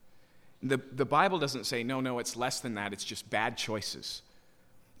 The Bible doesn't say, no, it's less than that, it's just bad choices.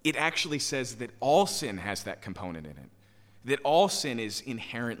 It actually says that all sin has that component in it. That all sin is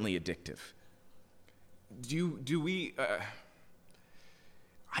inherently addictive.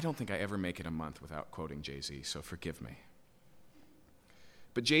 I don't think I ever make it a month without quoting Jay-Z, so forgive me.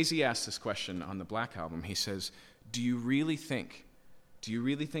 But Jay-Z asked this question on the Black Album. He says, do you really think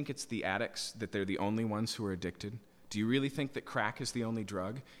it's the addicts, that they're the only ones who are addicted? Do you really think that crack is the only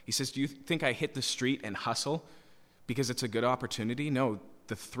drug? He says, do you think I hit the street and hustle because it's a good opportunity? No,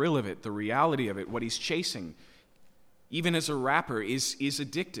 the thrill of it, the reality of it, what he's chasing, even as a rapper, is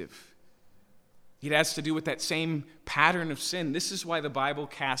addictive. It has to do with that same pattern of sin. This is why the Bible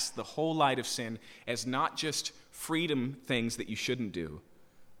casts the whole light of sin as not just freedom things that you shouldn't do,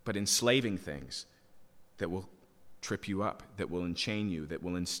 but enslaving things that will trip you up, that will enchain you, that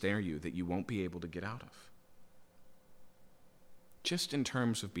will ensnare you, that you won't be able to get out of. Just in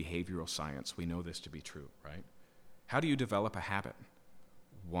terms of behavioral science, we know this to be true, right? How do you develop a habit?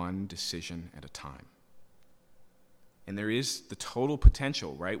 One decision at a time. And there is the total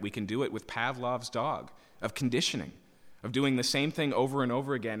potential, right? We can do it with Pavlov's dog, of conditioning, of doing the same thing over and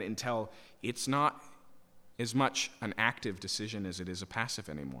over again until it's not as much an active decision as it is a passive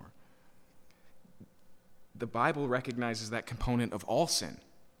anymore. The Bible recognizes that component of all sin.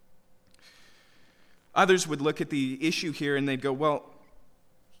 Others would look at the issue here and they'd go, well,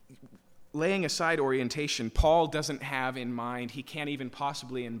 laying aside orientation, Paul doesn't have in mind, he can't even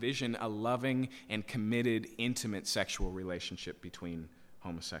possibly envision a loving and committed, intimate sexual relationship between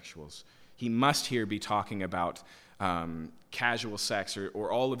homosexuals. He must here be talking about casual sex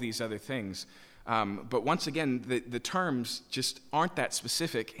or all of these other things. But once again, the terms just aren't that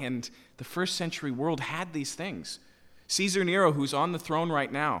specific, and the first century world had these things. Caesar Nero, who's on the throne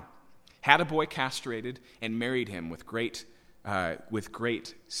right now, had a boy castrated and married him with great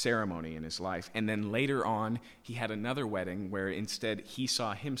ceremony in his life. And then later on, he had another wedding where instead he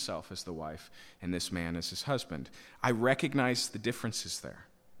saw himself as the wife and this man as his husband. I recognize the differences there,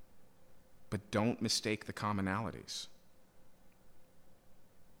 but don't mistake the commonalities.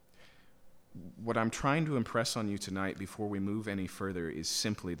 What I'm trying to impress on you tonight before we move any further is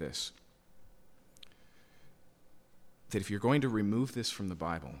simply this: that if you're going to remove this from the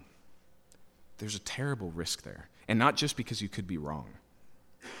Bible, there's a terrible risk there. And not just because you could be wrong.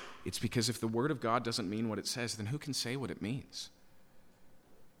 It's because if the Word of God doesn't mean what it says, then who can say what it means?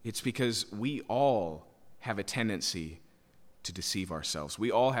 It's because we all have a tendency to deceive ourselves.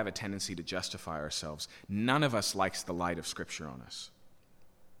 We all have a tendency to justify ourselves. None of us likes the light of Scripture on us.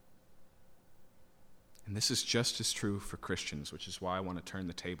 And this is just as true for Christians, which is why I want to turn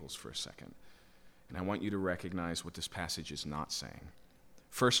the tables for a second. And I want you to recognize what this passage is not saying.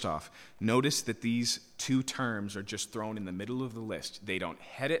 First off, notice that these two terms are just thrown in the middle of the list. They don't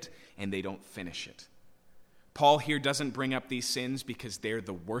head it and they don't finish it. Paul here doesn't bring up these sins because they're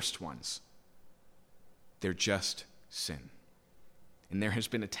the worst ones. They're just sin. And there has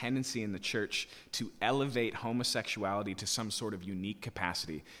been a tendency in the church to elevate homosexuality to some sort of unique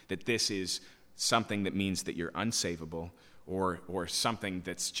capacity, that this is something that means that you're unsavable, or something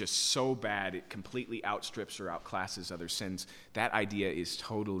that's just so bad it completely outstrips or outclasses other sins. That idea is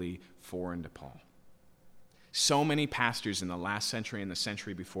totally foreign to Paul. So many pastors in the last century and the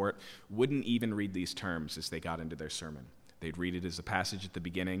century before it wouldn't even read these terms as they got into their sermon. They'd read it as a passage at the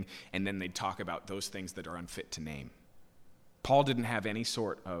beginning, and then they'd talk about those things that are unfit to name. Paul didn't have any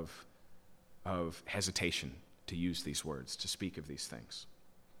sort of hesitation to use these words, to speak of these things.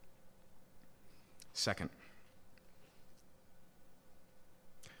 Second,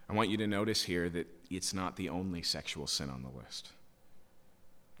 I want you to notice here that it's not the only sexual sin on the list.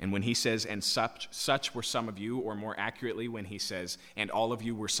 And when he says, and such were some of you, or more accurately, when he says, and all of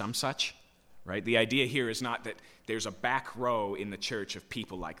you were some such, right? The idea here is not that there's a back row in the church of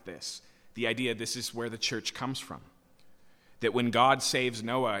people like this. The idea this is where the church comes from. That when God saves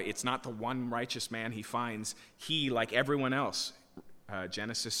Noah, it's not the one righteous man he finds. He, like everyone else,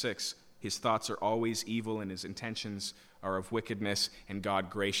 Genesis 6, his thoughts are always evil and his intentions are of wickedness, and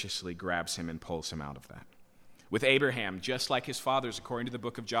God graciously grabs him and pulls him out of that. With Abraham, just like his fathers, according to the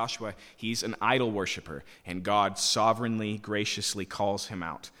book of Joshua, he's an idol worshiper, and God sovereignly, graciously calls him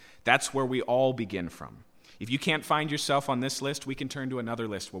out. That's where we all begin from. If you can't find yourself on this list, we can turn to another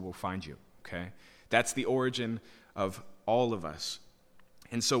list where we'll find you, okay? That's the origin of all of us.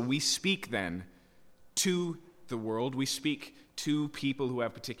 And so we speak then to the world, we speak to people who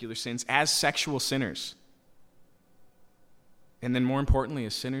have particular sins as sexual sinners. And then more importantly,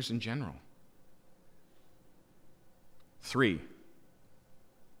 as sinners in general. 3,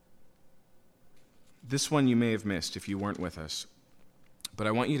 this one you may have missed if you weren't with us, but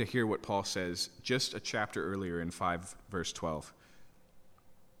I want you to hear what Paul says just a chapter earlier in 5 verse 12.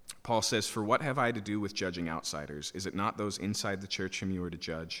 Paul says, "For what have I to do with judging outsiders? Is it not those inside the church whom you are to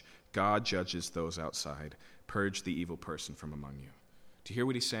judge? God judges those outside. Purge the evil person from among you." Do you hear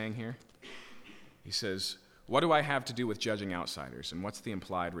what he's saying here? He says, what do I have to do with judging outsiders? And what's the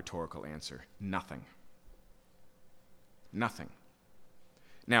implied rhetorical answer? Nothing. Nothing.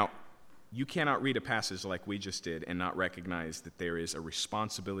 Now, you cannot read a passage like we just did and not recognize that there is a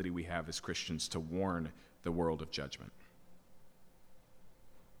responsibility we have as Christians to warn the world of judgment.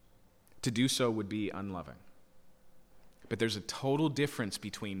 To do so would be unloving. But there's a total difference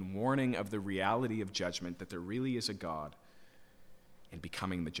between warning of the reality of judgment, that there really is a God, and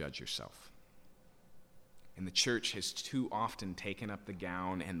becoming the judge yourself. And the church has too often taken up the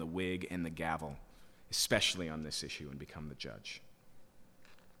gown and the wig and the gavel, especially on this issue, and become the judge.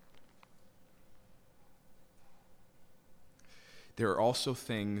 There are also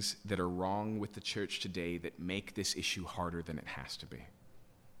things that are wrong with the church today that make this issue harder than it has to be.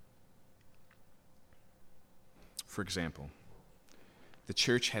 For example, the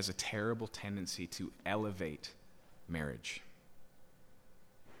church has a terrible tendency to elevate marriage.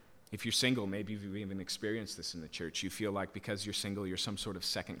 If you're single, maybe you've even experienced this in the church. You feel like because you're single, you're some sort of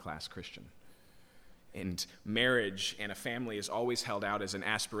second-class Christian. And marriage and a family is always held out as an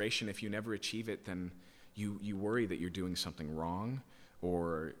aspiration. If you never achieve it, then you worry that you're doing something wrong,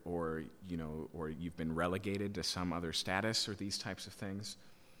 or you've been relegated to some other status, or these types of things.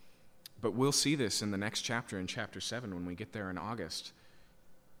 But we'll see this in the next chapter, in chapter 7, when we get there in August.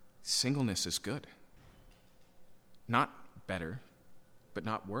 Singleness is good. Not better, but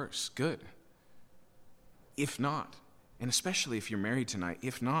not worse. Good. If not, and especially if you're married tonight,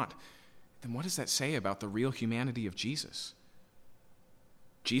 if not, then what does that say about the real humanity of Jesus?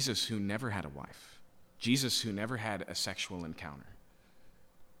 Jesus who never had a wife. Jesus who never had a sexual encounter.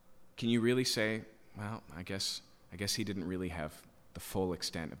 Can you really say, well, I guess he didn't really have the full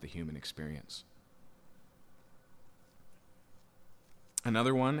extent of the human experience?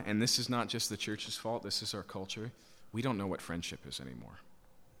 Another one, and this is not just the church's fault, this is our culture. We don't know what friendship is anymore.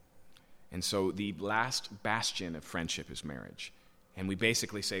 And so the last bastion of friendship is marriage. And we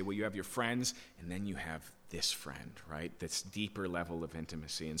basically say, well, you have your friends, and then you have this friend, right? This deeper level of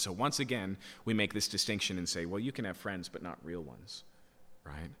intimacy. And so once again, we make this distinction and say, well, you can have friends, but not real ones,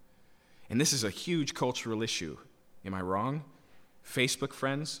 right? And this is a huge cultural issue. Am I wrong? Facebook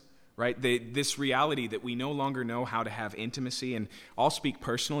friends, right? This reality that we no longer know how to have intimacy. And I'll speak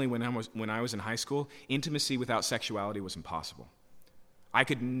personally, when I was in high school, intimacy without sexuality was impossible. I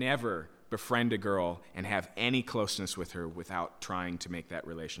could never befriend a girl and have any closeness with her without trying to make that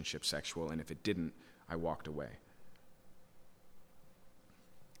relationship sexual. And if it didn't, I walked away.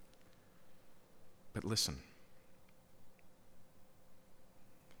 But listen,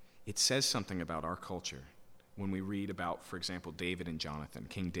 it says something about our culture when we read about, for example, David and Jonathan,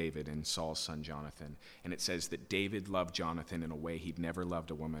 King David and Saul's son Jonathan, and it says that David loved Jonathan in a way he'd never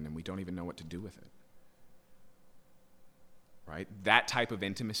loved a woman, and we don't even know what to do with it. Right? That type of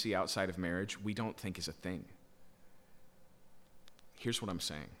intimacy outside of marriage, we don't think is a thing. Here's what I'm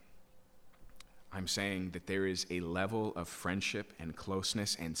saying. I'm saying that there is a level of friendship and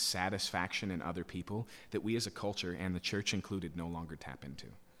closeness and satisfaction in other people that we as a culture, and the church included, no longer tap into.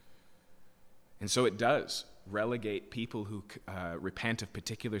 And so it does relegate people who repent of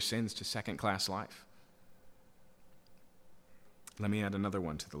particular sins to second-class life. Let me add another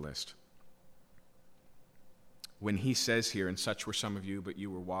one to the list. When he says here, and such were some of you, but you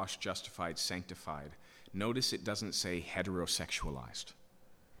were washed, justified, sanctified, notice it doesn't say heterosexualized.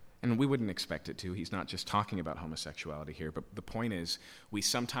 And we wouldn't expect it to. He's not just talking about homosexuality here, but the point is, we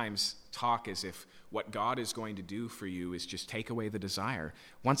sometimes talk as if what God is going to do for you is just take away the desire.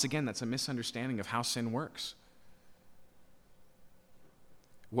 Once again, that's a misunderstanding of how sin works.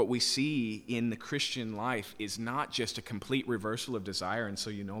 What we see in the Christian life is not just a complete reversal of desire, and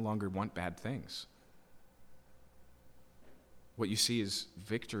so you no longer want bad things. What you see is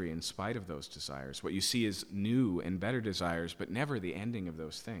victory in spite of those desires. What you see is new and better desires, but never the ending of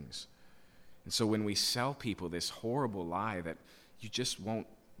those things. And so when we sell people this horrible lie that you just won't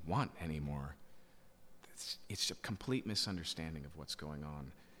want anymore, it's a complete misunderstanding of what's going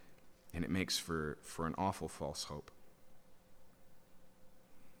on. And it makes for an awful false hope.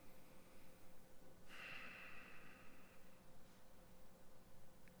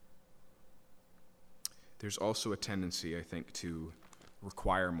 There's also a tendency, I think, to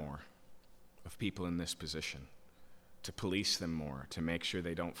require more of people in this position, to police them more, to make sure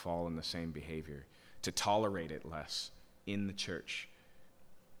they don't fall in the same behavior, to tolerate it less in the church.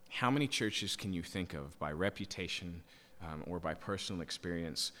 How many churches can you think of by reputation or by personal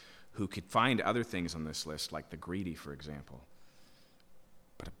experience who could find other things on this list, like the greedy, for example?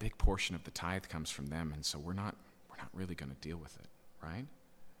 But a big portion of the tithe comes from them, and so we're not really going to deal with it, right?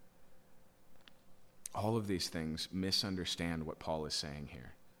 All of these things misunderstand what Paul is saying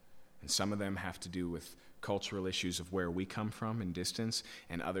here. And some of them have to do with cultural issues of where we come from and distance,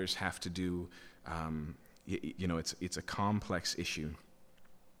 and others have to do, it's a complex issue.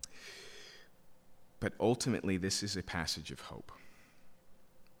 But ultimately, this is a passage of hope.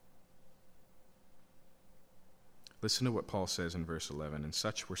 Listen to what Paul says in verse 11, and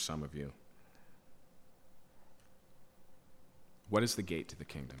such were some of you. What is the gate to the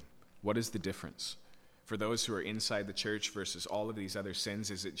kingdom? What is the difference? For those who are inside the church versus all of these other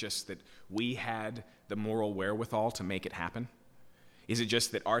sins, is it just that we had the moral wherewithal to make it happen? Is it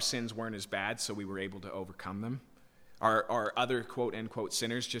just that our sins weren't as bad, so we were able to overcome them? Are other quote-unquote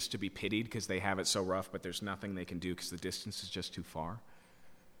sinners just to be pitied because they have it so rough, but there's nothing they can do because the distance is just too far?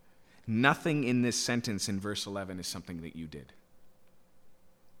 Nothing in this sentence in verse 11 is something that you did.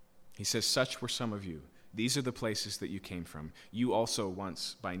 He says, such were some of you. These are the places that you came from. You also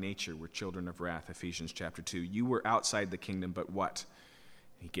once, by nature, were children of wrath, Ephesians chapter 2. You were outside the kingdom, but what?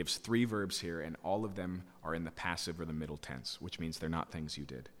 He gives 3 verbs here, and all of them are in the passive or the middle tense, which means they're not things you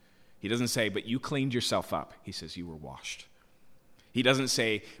did. He doesn't say, but you cleaned yourself up. He says, you were washed. He doesn't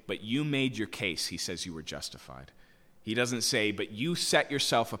say, but you made your case. He says, you were justified. He doesn't say, but you set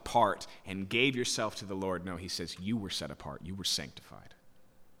yourself apart and gave yourself to the Lord. No, he says, you were set apart. You were sanctified.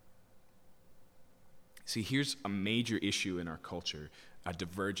 See, here's a major issue in our culture, a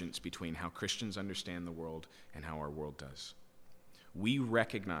divergence between how Christians understand the world and how our world does. We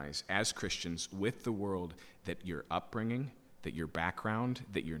recognize as Christians with the world that your upbringing, that your background,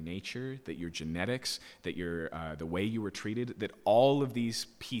 that your nature, that your genetics, that the way you were treated, that all of these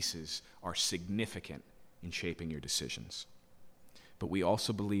pieces are significant in shaping your decisions. But we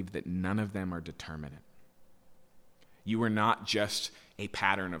also believe that none of them are determinate. You are not just a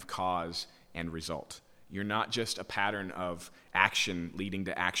pattern of cause and result. You're not just a pattern of action leading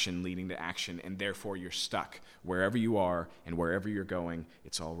to action, leading to action, and therefore you're stuck. Wherever you are and wherever you're going,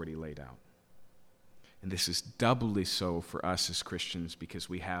 it's already laid out. And this is doubly so for us as Christians because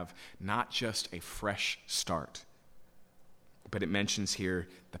we have not just a fresh start, but it mentions here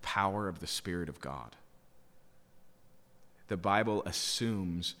the power of the Spirit of God. The Bible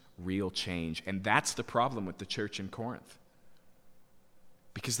assumes real change, and that's the problem with the church in Corinth.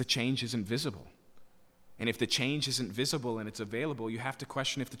 Because the change isn't visible. And if the change isn't visible and it's available, you have to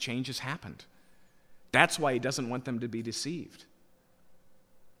question if the change has happened. That's why he doesn't want them to be deceived.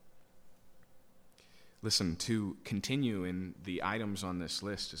 Listen, to continue in the items on this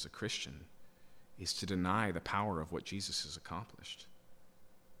list as a Christian is to deny the power of what Jesus has accomplished.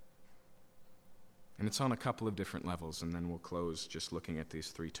 And it's on a couple of different levels, and then we'll close just looking at these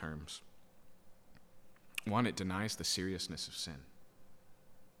three terms. One, it denies the seriousness of sin.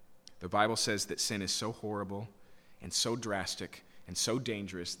 The Bible says that sin is so horrible and so drastic and so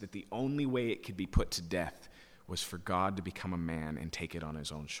dangerous that the only way it could be put to death was for God to become a man and take it on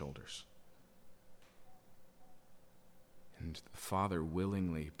his own shoulders. And the Father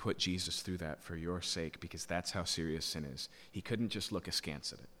willingly put Jesus through that for your sake because that's how serious sin is. He couldn't just look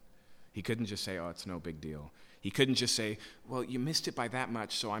askance at it. He couldn't just say, oh, it's no big deal. He couldn't just say, well, you missed it by that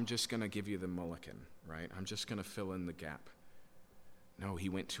much, so I'm just going to give you the mulligan, right? I'm just going to fill in the gap. No, he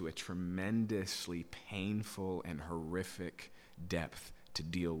went to a tremendously painful and horrific depth to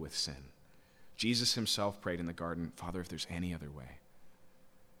deal with sin. Jesus himself prayed in the garden, Father, if there's any other way.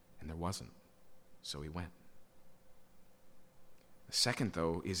 And there wasn't, so he went. The second,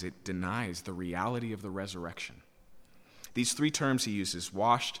 though, is it denies the reality of the resurrection. These three terms he uses,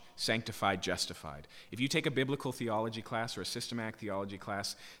 washed, sanctified, justified. If you take a biblical theology class or a systematic theology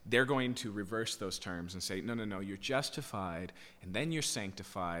class, they're going to reverse those terms and say, no, you're justified, and then you're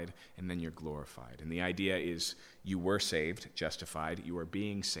sanctified, and then you're glorified. And the idea is you were saved, justified, you are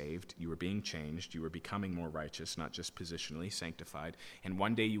being saved, you are being changed, you are becoming more righteous, not just positionally, sanctified, and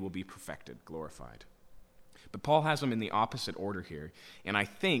one day you will be perfected, glorified. But Paul has them in the opposite order here, and I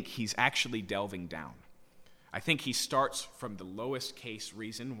think he's actually delving down. I think he starts from the lowest case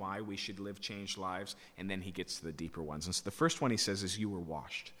reason why we should live changed lives, and then he gets to the deeper ones. And so the first one he says is you were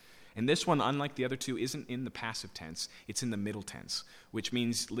washed. And this one, unlike the other two, isn't in the passive tense. It's in the middle tense, which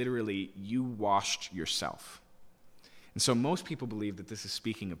means literally you washed yourself. And so most people believe that this is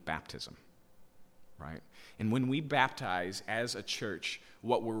speaking of baptism, right? And when we baptize as a church,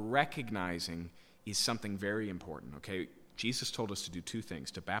 what we're recognizing is something very important, okay? Jesus told us to do two things,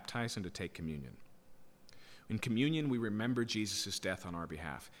 to baptize and to take communion. In communion, we remember Jesus' death on our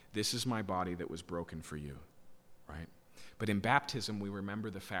behalf. This is my body that was broken for you, right? But in baptism, we remember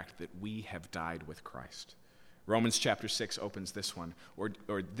the fact that we have died with Christ. Romans chapter 6 opens this one,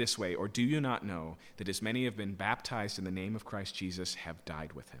 or this way, or do you not know that as many have been baptized in the name of Christ Jesus have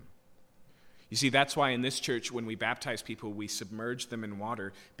died with him? You see, that's why in this church, when we baptize people, we submerge them in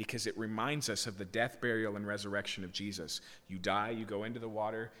water because it reminds us of the death, burial, and resurrection of Jesus. You die, you go into the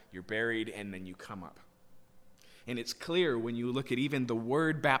water, you're buried, and then you come up. And it's clear when you look at even the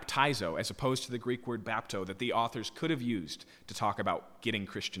word baptizo, as opposed to the Greek word bapto, that the authors could have used to talk about getting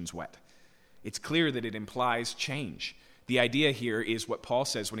Christians wet. It's clear that it implies change. The idea here is what Paul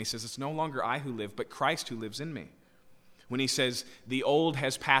says when he says, it's no longer I who live, but Christ who lives in me. When he says, the old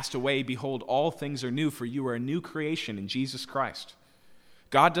has passed away, behold, all things are new, for you are a new creation in Jesus Christ.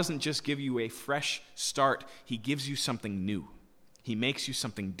 God doesn't just give you a fresh start, he gives you something new. He makes you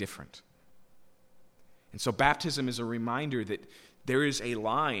something different. And so baptism is a reminder that there is a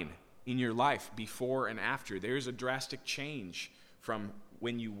line in your life before and after. There is a drastic change from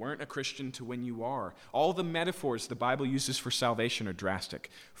when you weren't a Christian to when you are. All the metaphors the Bible uses for salvation are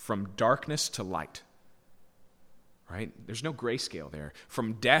drastic, from darkness to light. Right? There's no grayscale there.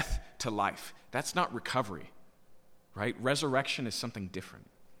 From death to life. That's not recovery. Right? Resurrection is something different.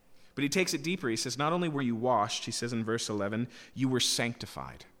 But he takes it deeper. He says, not only were you washed, he says in verse 11, you were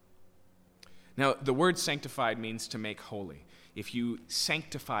sanctified. Now, the word sanctified means to make holy. If you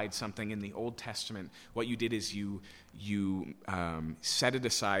sanctified something in the Old Testament, what you did is you set it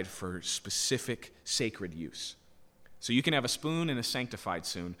aside for specific sacred use. So you can have a spoon and a sanctified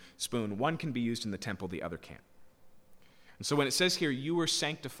spoon. One can be used in the temple, the other can't. And so when it says here, you were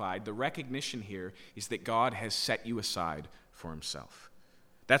sanctified, the recognition here is that God has set you aside for himself.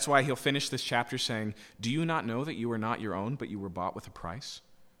 That's why he'll finish this chapter saying, do you not know that you are not your own, but you were bought with a price?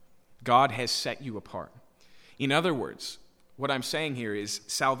 God has set you apart. In other words, what I'm saying here is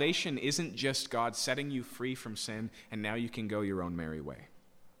salvation isn't just God setting you free from sin and now you can go your own merry way.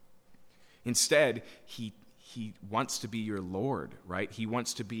 Instead, he wants to be your Lord, right? He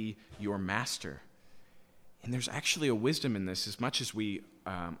wants to be your master. And there's actually a wisdom in this. As much as we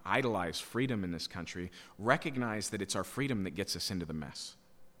idolize freedom in this country, recognize that it's our freedom that gets us into the mess.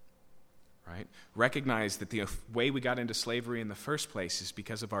 Right? Recognize that the way we got into slavery in the first place is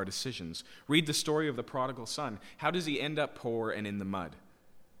because of our decisions. Read the story of the prodigal son. How does he end up poor and in the mud?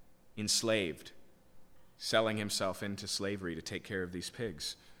 Enslaved, selling himself into slavery to take care of these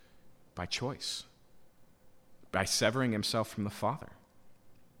pigs. By choice. By severing himself from the Father.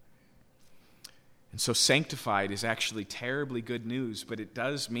 And so sanctified is actually terribly good news, but it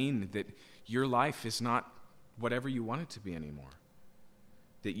does mean that your life is not whatever you want it to be anymore.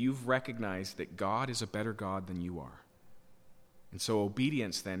 That you've recognized that God is a better God than you are. And so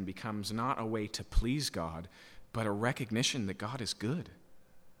obedience then becomes not a way to please God, but a recognition that God is good.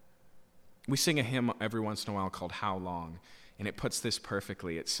 We sing a hymn every once in a while called How Long, and it puts this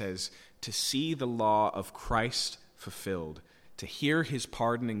perfectly. It says, to see the law of Christ fulfilled, to hear his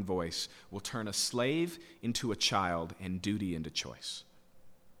pardoning voice will turn a slave into a child and duty into choice.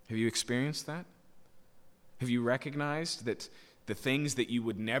 Have you experienced that? Have you recognized that the things that you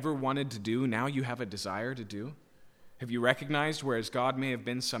would never wanted to do, now you have a desire to do? Have you recognized whereas God may have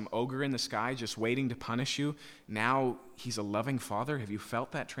been some ogre in the sky just waiting to punish you, now he's a loving Father? Have you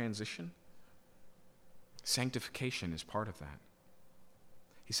felt that transition? Sanctification is part of that.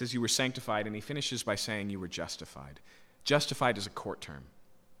 He says you were sanctified, and he finishes by saying you were justified. Justified is a court term.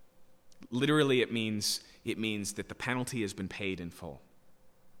 Literally, it means that the penalty has been paid in full.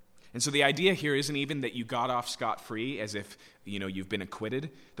 And so the idea here isn't even that you got off scot-free as if, you've been acquitted.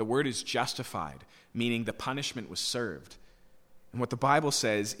 The word is justified, meaning the punishment was served. And what the Bible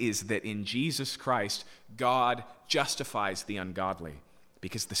says is that in Jesus Christ, God justifies the ungodly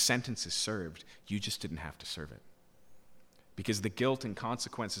because the sentence is served. You just didn't have to serve it. Because the guilt and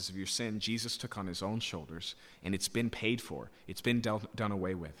consequences of your sin, Jesus took on his own shoulders, and it's been paid for. It's been done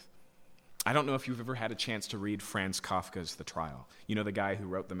away with. I don't know if you've ever had a chance to read Franz Kafka's The Trial. You know the guy who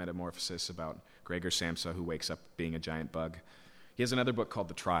wrote The Metamorphosis about Gregor Samsa who wakes up being a giant bug? He has another book called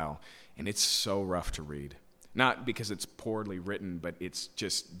The Trial, and it's so rough to read. Not because it's poorly written, but it's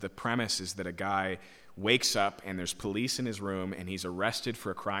just the premise is that a guy wakes up and there's police in his room and he's arrested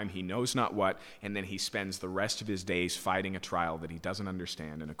for a crime he knows not what, and then he spends the rest of his days fighting a trial that he doesn't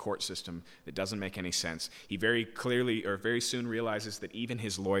understand in a court system that doesn't make any sense. He very soon realizes that even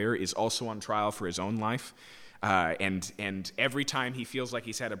his lawyer is also on trial for his own life. And every time he feels like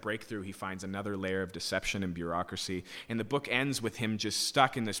he's had a breakthrough, he finds another layer of deception and bureaucracy. And the book ends with him just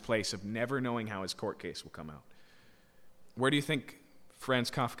stuck in this place of never knowing how his court case will come out. Where do you think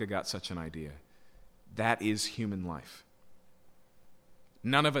Franz Kafka got such an idea? That is human life.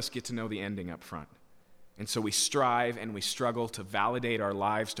 None of us get to know the ending up front. And so we strive and we struggle to validate our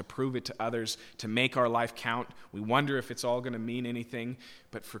lives, to prove it to others, to make our life count. We wonder if it's all going to mean anything.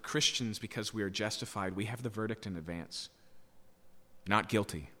 But for Christians, because we are justified, we have the verdict in advance. Not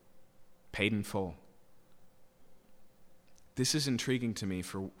guilty. Paid in full. This is intriguing to me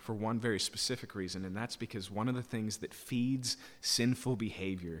for one very specific reason, and that's because one of the things that feeds sinful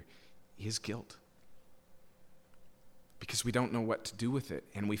behavior is guilt. Because we don't know what to do with it,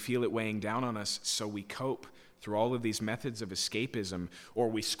 and we feel it weighing down on us, so we cope through all of these methods of escapism, or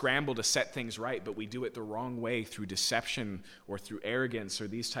we scramble to set things right, but we do it the wrong way through deception or through arrogance or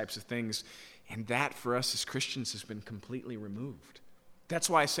these types of things. And that, for us as Christians, has been completely removed. That's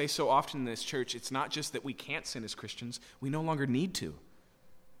why I say so often in this church, it's not just that we can't sin as Christians, we no longer need to.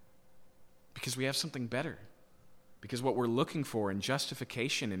 Because we have something better. Because what we're looking for in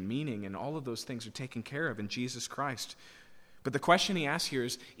justification and meaning and all of those things are taken care of in Jesus Christ. But the question he asks here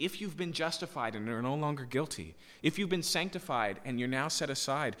is, if you've been justified and are no longer guilty, if you've been sanctified and you're now set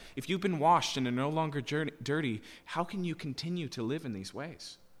aside, if you've been washed and are no longer dirty, how can you continue to live in these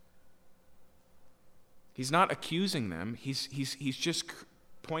ways? He's not accusing them. He's just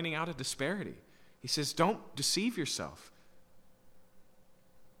pointing out a disparity. He says, don't deceive yourself.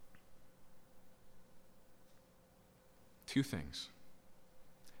 Two things.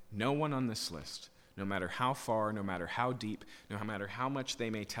 No one on this list, no matter how far, no matter how deep, no matter how much they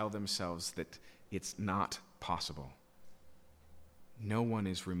may tell themselves that it's not possible, no one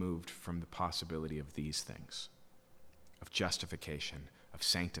is removed from the possibility of these things, of justification, of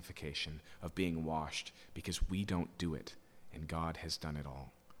sanctification, of being washed, because we don't do it, and God has done it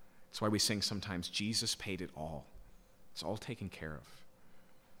all. That's why we sing sometimes, Jesus paid it all. It's all taken care of.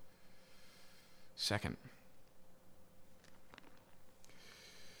 Second,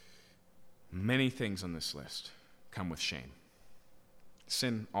 many things on this list come with shame.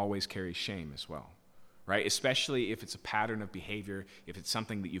 Sin always carries shame as well, right? Especially if it's a pattern of behavior, if it's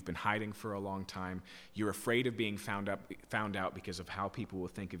something that you've been hiding for a long time, you're afraid of being found out because of how people will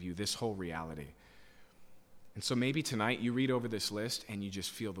think of you, this whole reality. And so maybe tonight you read over this list and you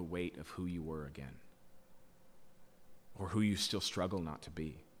just feel the weight of who you were again, or who you still struggle not to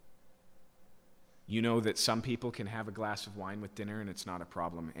be. You know that some people can have a glass of wine with dinner and it's not a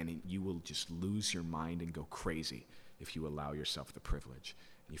problem, and you will just lose your mind and go crazy if you allow yourself the privilege.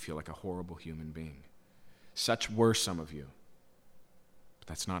 You feel like a horrible human being. Such were some of you, but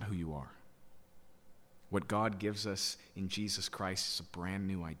that's not who you are. What God gives us in Jesus Christ is a brand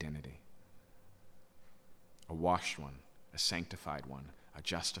new identity. A washed one, a sanctified one, a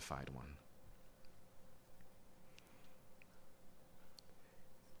justified one.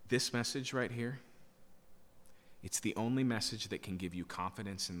 This message right here, it's the only message that can give you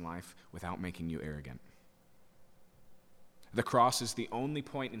confidence in life without making you arrogant. The cross is the only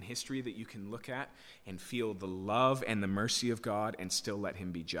point in history that you can look at and feel the love and the mercy of God and still let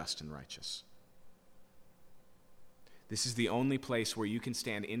him be just and righteous. This is the only place where you can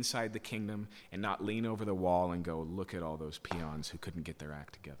stand inside the kingdom and not lean over the wall and go, look at all those peons who couldn't get their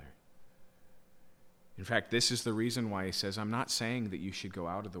act together. In fact, this is the reason why he says, I'm not saying that you should go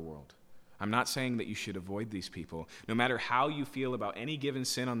out of the world. I'm not saying that you should avoid these people. No matter how you feel about any given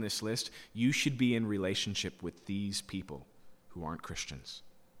sin on this list, you should be in relationship with these people who aren't Christians.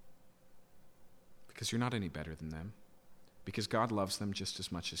 Because you're not any better than them. Because God loves them just as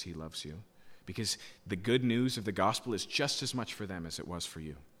much as he loves you. Because the good news of the gospel is just as much for them as it was for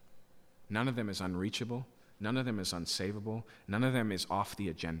you. None of them is unreachable. None of them is unsavable. None of them is off the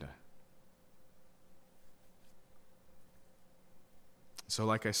agenda. So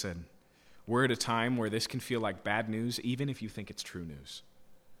like I said, we're at a time where this can feel like bad news, even if you think it's true news.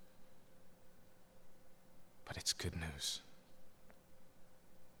 But it's good news.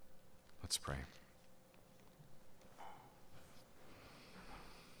 Let's pray.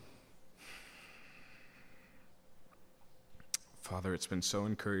 Father, it's been so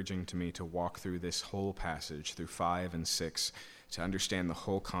encouraging to me to walk through this whole passage, through 5 and 6, to understand the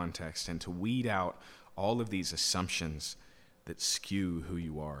whole context and to weed out all of these assumptions that skew who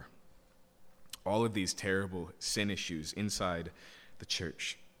you are. All of these terrible sin issues inside the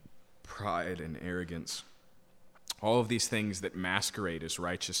church, pride and arrogance, all of these things that masquerade as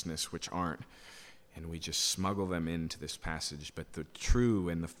righteousness, which aren't, and we just smuggle them into this passage. But the true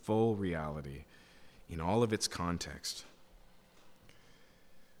and the full reality, in all of its context,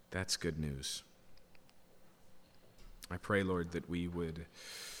 that's good news. I pray, Lord, that we would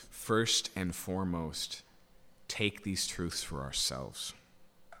first and foremost take these truths for ourselves.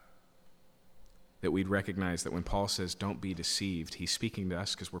 That we'd recognize that when Paul says, don't be deceived, he's speaking to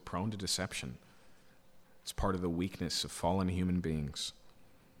us because we're prone to deception. It's part of the weakness of fallen human beings.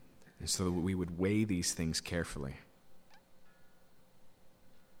 And so that we would weigh these things carefully.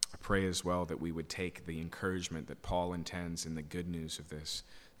 I pray as well that we would take the encouragement that Paul intends in the good news of this,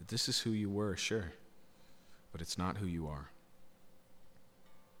 that this is who you were, sure, but it's not who you are.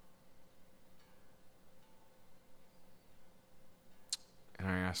 And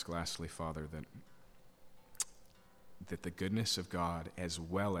I ask lastly, Father, that the goodness of God, as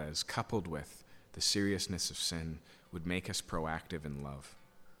well as coupled with the seriousness of sin, would make us proactive in love.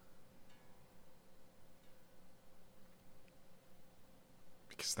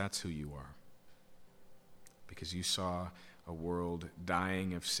 Because that's who you are. Because you saw a world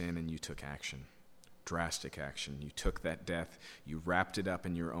dying of sin and you took action, drastic action. You took that death, you wrapped it up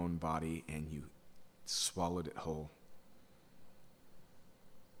in your own body, and you swallowed it whole.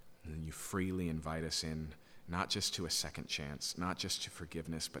 And then you freely invite us in, not just to a second chance, not just to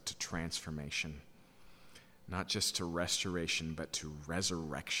forgiveness, but to transformation. Not just to restoration, but to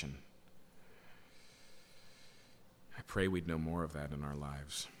resurrection. I pray we'd know more of that in our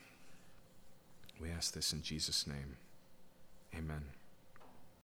lives. We ask this in Jesus' name. Amen.